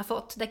meddelande som hon har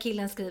fått där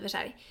killen skriver så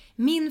här: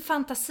 min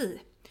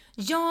fantasi.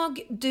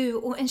 Jag, du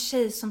och en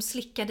tjej som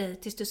slickar dig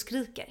tills du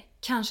skriker.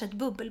 Kanske ett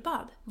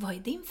bubbelbad. Vad är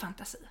din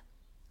fantasi?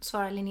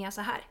 Svarar Linnea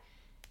så här: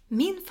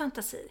 min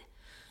fantasi.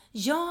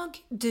 Jag,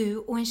 du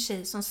och en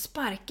tjej som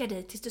sparkar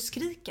dig tills du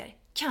skriker.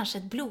 Kanske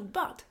ett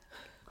blodbad.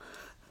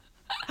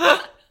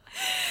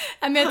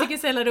 Men jag tycker det är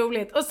så jävla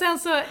roligt. Och sen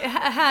så,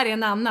 här är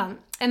en annan.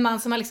 En man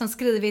som har liksom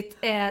skrivit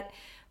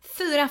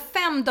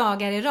 4-5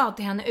 dagar i rad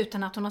till henne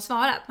utan att hon har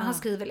svarat. Men han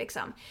skriver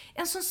liksom: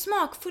 en sån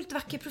smakfullt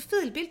vacker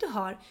profilbild du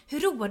har. Hur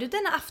roar du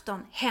denna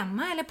afton?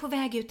 Hemma eller på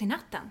väg ut i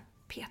natten?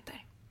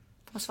 Peter.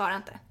 Hon svarar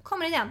inte.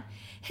 Kommer igen.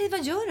 Hej,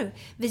 vad gör du?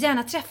 Vill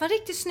gärna träffa en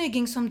riktig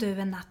snygging som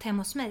du en natt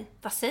hemma hos mig.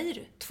 Vad säger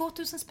du?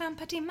 2000 spänn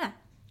per timme.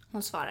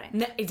 Hon svarar inte.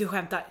 Nej, du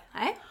skämtar.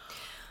 Nej.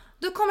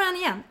 Då kommer han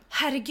igen.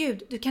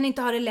 Herregud, du kan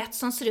inte ha det lätt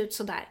som ser ut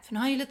så där. För nu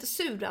har han ju lite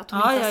sur att hon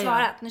inte har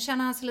svarat. Nu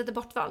känner han sig lite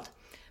bortvald.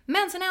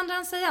 Men sen ändrar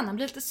han sig igen. Han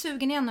blir lite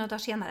sugen igen några dagar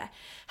senare.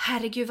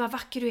 Herregud, vad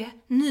vacker du är.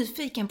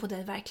 Nyfiken på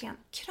dig verkligen.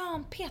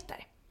 Kram,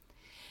 Peter.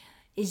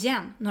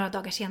 Igen, några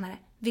dagar senare.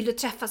 Vill du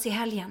träffas i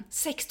helgen?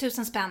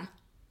 6000 spänn.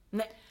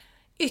 Nej.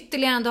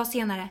 Ytterligare en dag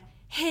senare.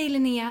 Hej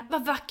Linnea,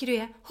 vad vacker du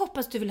är.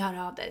 Hoppas du vill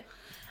höra av dig.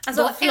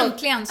 Alltså,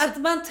 äntligen så... Att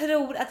man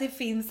tror att det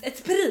finns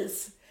ett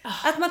pris.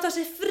 Att man tar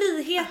sig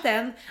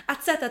friheten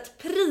att sätta ett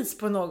pris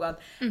på någon.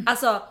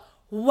 Alltså,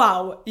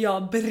 wow,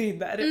 jag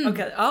brinner.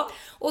 Okay, ja.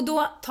 Och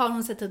då tar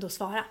hon sig tid att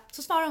svara.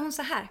 Så svarar hon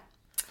så här.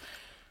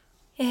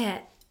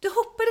 Du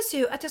hoppades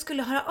ju att jag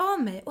skulle höra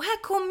av mig och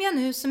här kommer jag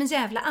nu som en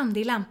jävla ande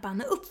i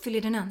lampan och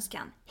uppfyller din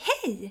önskan.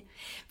 Hej!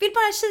 Vill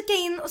bara kika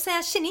in och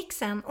säga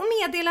tjenixen och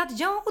meddela att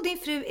jag och din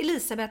fru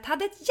Elisabeth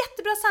hade ett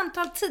jättebra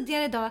samtal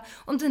tidigare idag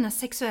om dina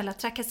sexuella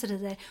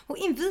trakasserier och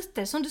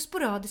inviter som du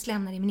sporadiskt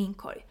lämnar i min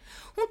inkorg.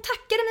 Hon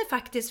tackade mig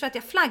faktiskt för att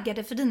jag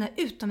flaggade för dina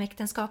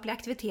utomäktenskapliga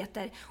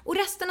aktiviteter och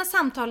resten av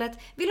samtalet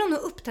vill hon nog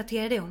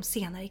uppdatera dig om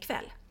senare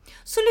ikväll.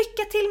 Så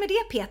lycka till med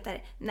det,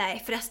 Peter.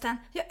 Nej förresten,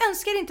 jag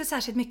önskar inte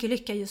särskilt mycket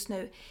lycka just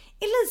nu.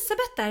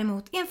 Elisabeth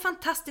däremot är en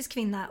fantastisk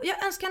kvinna och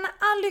jag önskar henne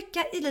all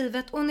lycka i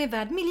livet och hon är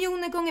värd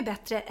miljoner gånger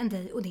bättre än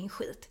dig och din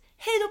skit.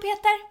 Hej då,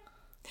 Peter!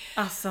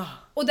 Alltså.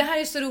 Och det här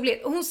är så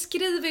roligt. Och hon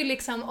skriver ju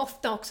liksom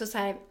ofta också så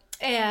här...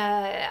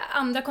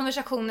 andra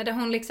konversationer där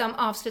hon liksom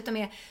avslutar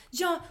med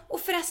ja,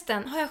 och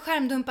förresten har jag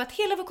skärmdumpat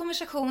hela vår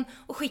konversation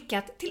och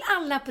skickat till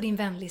alla på din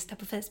vänlista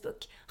på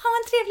Facebook. Ha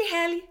en trevlig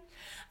helg!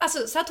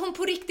 Alltså så att hon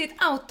på riktigt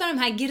outar de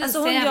här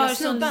grisiga jävla snubbarna.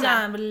 Alltså hon gör sån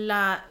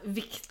jävla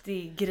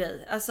viktig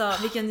grej. Alltså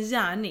vilken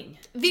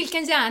gärning.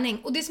 Vilken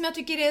gärning. Och det som jag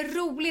tycker är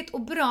roligt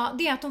och bra,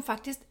 det är att hon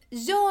faktiskt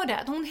gör det.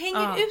 Att hon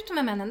hänger ut de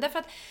här männen. Därför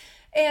att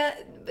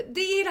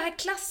det är det här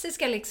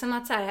klassiska liksom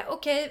att så här,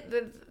 okej,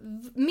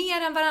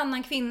 mer än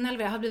varannan kvinna eller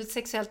vad har blivit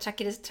sexuellt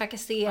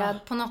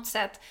trakasserad på något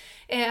sätt.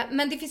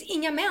 Men det finns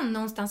inga män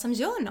någonstans som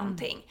gör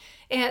någonting.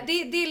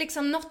 Det är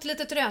liksom något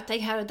litet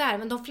rötägg här och där,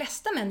 men de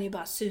flesta män är ju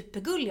bara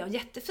supergulliga och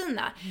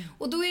jättefina.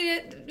 Och då är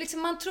det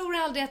liksom, man tror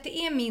aldrig att det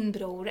är min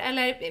bror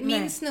eller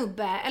min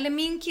snubbe eller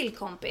min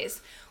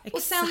killkompis. Exakt.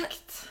 Och sen,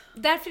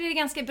 därför är det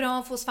ganska bra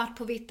att få svart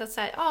på vitt att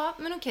säga, ja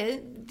men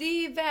okej, det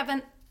är ju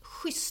även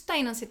schyssta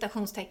inom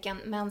citationstecken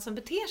män som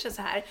beter sig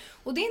så här.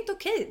 Och det är inte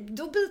okej.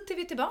 Då biter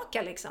vi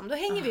tillbaka liksom. Då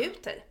hänger vi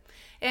ut dig.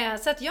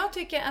 Så att jag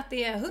tycker att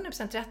det är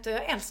 100% rätt och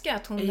jag älskar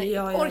att hon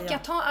orkar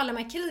ta alla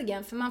de här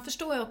krigen. För man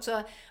förstår ju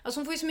också, alltså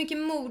hon får ju så mycket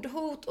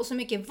mordhot och så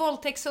mycket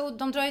våldtäktshot.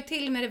 De drar ju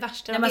till med det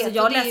värsta de vet. Alltså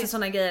jag läste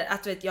såna grejer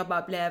att vet, jag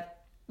bara blev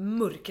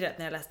mörkrädd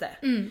när jag läste.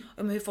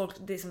 Om hur folk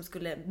det som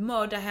skulle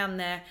mörda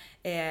henne,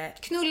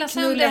 knulla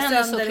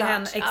sönder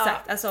henne såklart.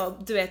 Exakt. Alltså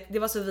du vet, det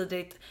var så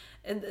vidrigt.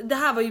 Det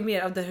här var ju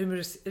mer av den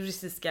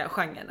humoristiska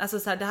genren. Alltså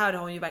så här, det här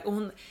har hon ju och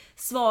hon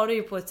svarar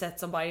ju på ett sätt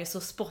som bara är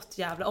så spott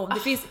jävla om. Det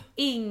finns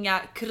inga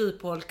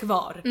kryphål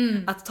kvar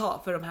att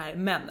ta för de här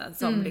männen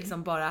som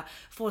liksom bara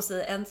får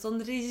sig en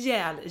sån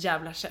rejäl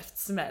jävla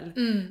käftsmäll.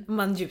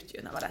 Man njuter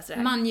ju när man läser det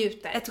här. Man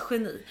njuter. Ett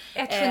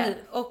geni.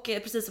 Och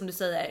precis som du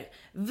säger,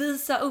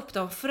 visa upp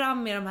dem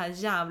fram med de här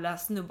jävla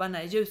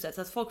snubbarna i ljuset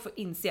så att folk får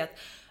inse att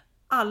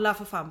alla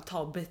får fan ta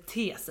och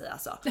bete sig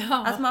alltså.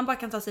 Ja. Att man bara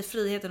kan ta sig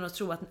friheten och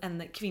tro att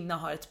en kvinna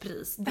har ett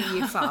pris. Det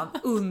är fan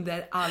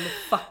under all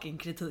fucking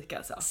kritik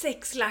alltså.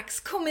 6 lax,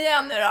 kom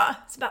igen nu då.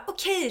 Så bara,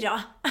 okej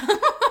då.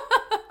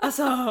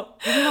 Alltså,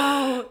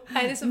 wow.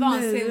 Nej, det är så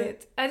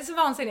vansinnigt. Nej, det är så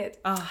vansinnigt.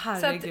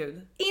 Herregud.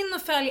 Så att in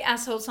och följ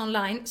Assholes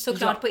Online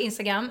såklart på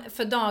Instagram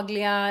för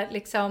dagliga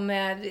liksom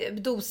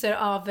doser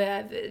av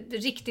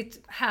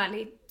riktigt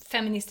härlig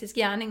feministisk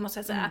gärning måste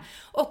jag säga.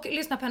 Och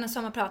lyssna på hennes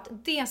sommarprat.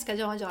 Det ska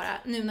jag göra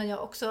nu när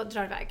jag också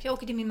drar iväg. Jag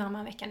åker till min mamma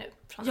en vecka nu.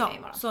 Från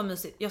imorgon. Så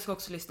mysigt. Jag ska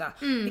också lyssna.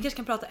 Vi kanske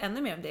kan prata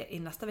ännu mer om det i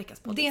nästa veckas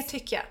podd. Det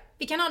tycker jag.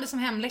 Vi kan ha det som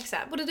hemläxa.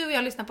 Både du och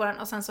jag lyssnar på den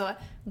och sen så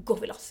går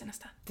vi loss i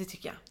nästa. Det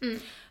tycker jag.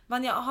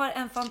 Men jag har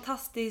en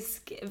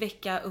fantastisk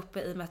vecka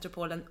uppe i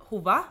metropolen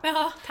Hova.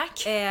 Ja,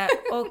 tack.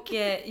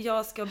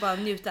 Jag ska bara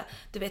njuta.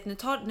 Du vet,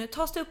 nu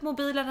tas det upp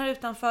mobilen här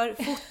utanför.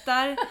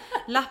 Fotar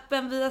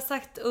lappen vi har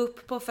sagt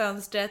upp på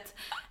fönstret.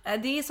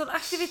 Det är sån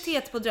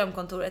aktivitet på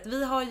Drömkontoret.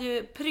 Vi har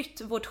ju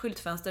prytt vårt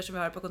skyltfönster som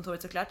vi har på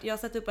kontoret såklart. Jag har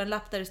satt upp en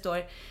lapp där det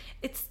står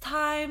It's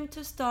time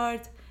to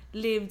start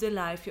live the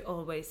life you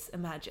always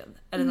imagined.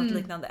 Eller något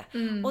liknande.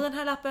 Och den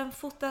här lappen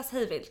fotas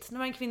hejvilt. Nu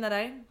var en kvinna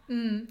där.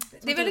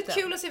 Det är väldigt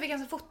kul att se vilka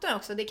som fotar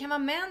också. Det kan vara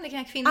män, det kan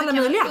vara kvinnor, alla det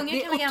kan möjliga. vara unga, det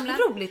kan vara gamla.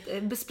 Det är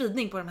otroligt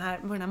bespridning på den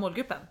här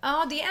målgruppen.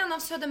 Ja, det är en av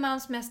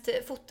Södermalms mest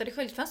fotade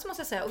skyltfönster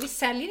måste jag säga. Och vi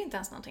säljer inte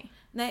ens någonting.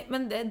 Nej,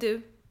 men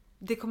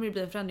det kommer ju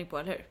bli en förändring på,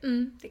 eller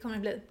hur? Det kommer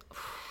det bli.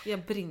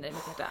 Jag brinner i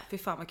mitt hjärta. Fy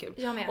fan vad kul.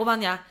 Jag med. Och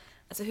Vanja,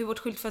 alltså hur vårt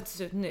skyltfönster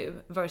ser ut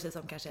nu versus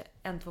om kanske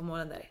 1-2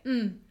 månader.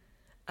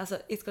 Alltså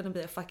it's gonna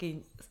be a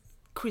fucking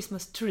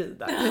Christmas tree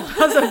där.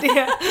 Alltså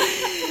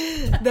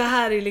Det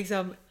här är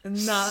liksom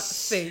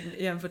nothing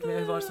jämfört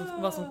med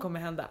vad som kommer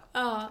hända.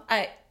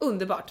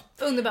 Underbart.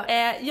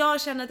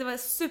 Jag känner att det var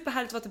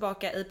superhärligt att vara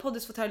tillbaka i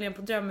poddisfåtöljen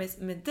på Drömmis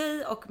med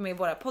dig och med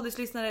våra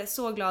poddislyssnare.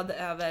 Så glad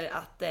över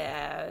att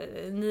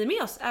ni är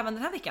med oss även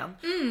den här veckan.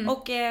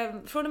 Och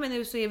från och med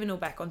nu så är vi nog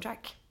back on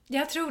track.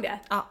 Jag tror det.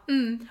 Ja.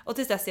 Och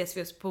tills dess ses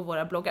vi oss på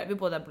våra bloggar. Vi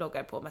båda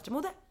bloggar på Mästra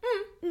Mode.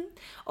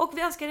 Och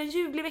vi önskar en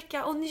ljuvlig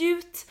vecka och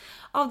njut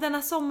av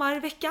denna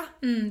sommarvecka.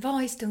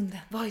 Var i stunden.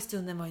 Var i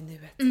stunden, var i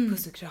nuet.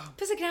 Puss och kram.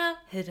 Puss och kram.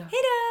 Hej då. Hej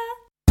då.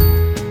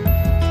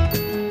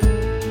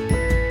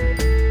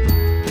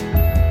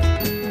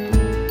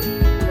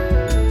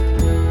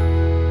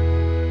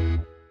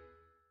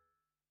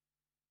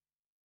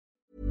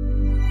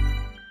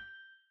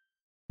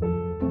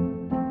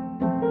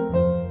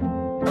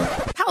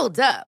 Hold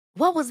up.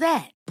 What was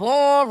that?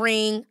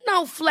 Boring.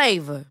 No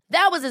flavor.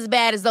 That was as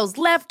bad as those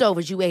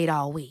leftovers you ate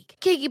all week.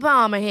 Keke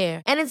Palmer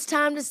here, and it's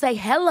time to say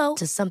hello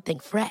to something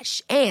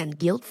fresh and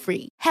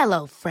guilt-free.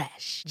 Hello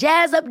Fresh.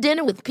 Jazz up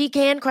dinner with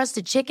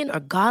pecan-crusted chicken or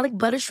garlic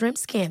butter shrimp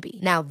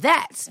scampi. Now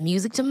that's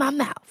music to my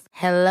mouth.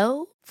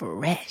 Hello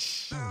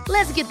Fresh.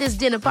 Let's get this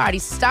dinner party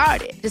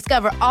started.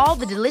 Discover all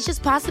the delicious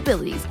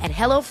possibilities at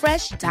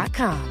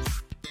hellofresh.com.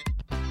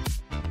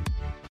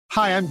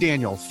 Hi, I'm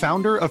Daniel,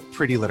 founder of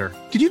Pretty Litter.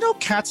 Did you know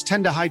cats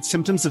tend to hide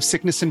symptoms of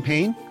sickness and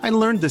pain? I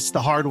learned this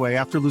the hard way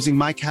after losing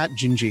my cat,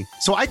 Gingy.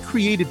 So I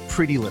created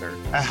Pretty Litter,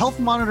 a health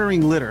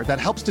monitoring litter that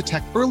helps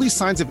detect early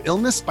signs of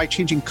illness by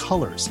changing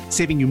colors,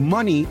 saving you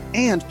money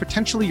and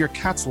potentially your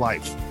cat's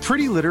life.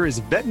 Pretty Litter is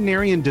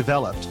veterinarian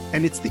developed,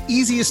 and it's the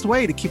easiest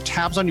way to keep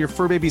tabs on your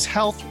fur baby's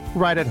health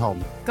right at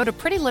home. Go to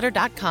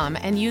prettylitter.com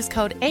and use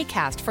code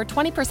ACAST for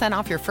 20%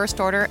 off your first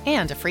order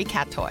and a free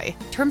cat toy.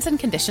 Terms and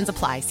conditions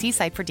apply. See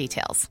site for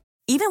details.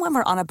 Even when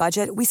we're on a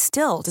budget, we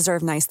still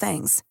deserve nice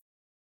things.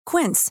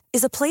 Quince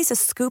is a place to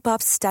scoop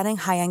up stunning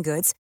high-end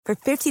goods for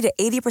 50 to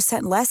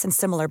 80% less than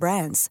similar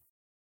brands.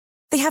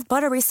 They have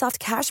buttery soft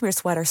cashmere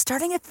sweaters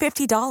starting at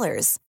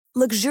 $50,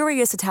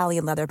 luxurious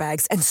Italian leather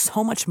bags, and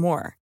so much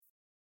more.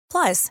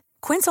 Plus,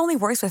 Quince only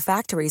works with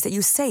factories that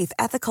use safe,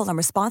 ethical, and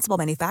responsible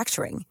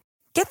manufacturing.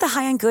 Get the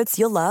high-end goods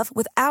you'll love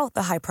without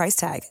the high price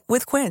tag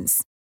with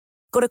Quince.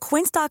 Go to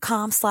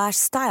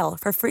quince.com/style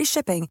for free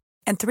shipping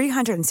and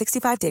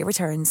 365-day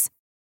returns.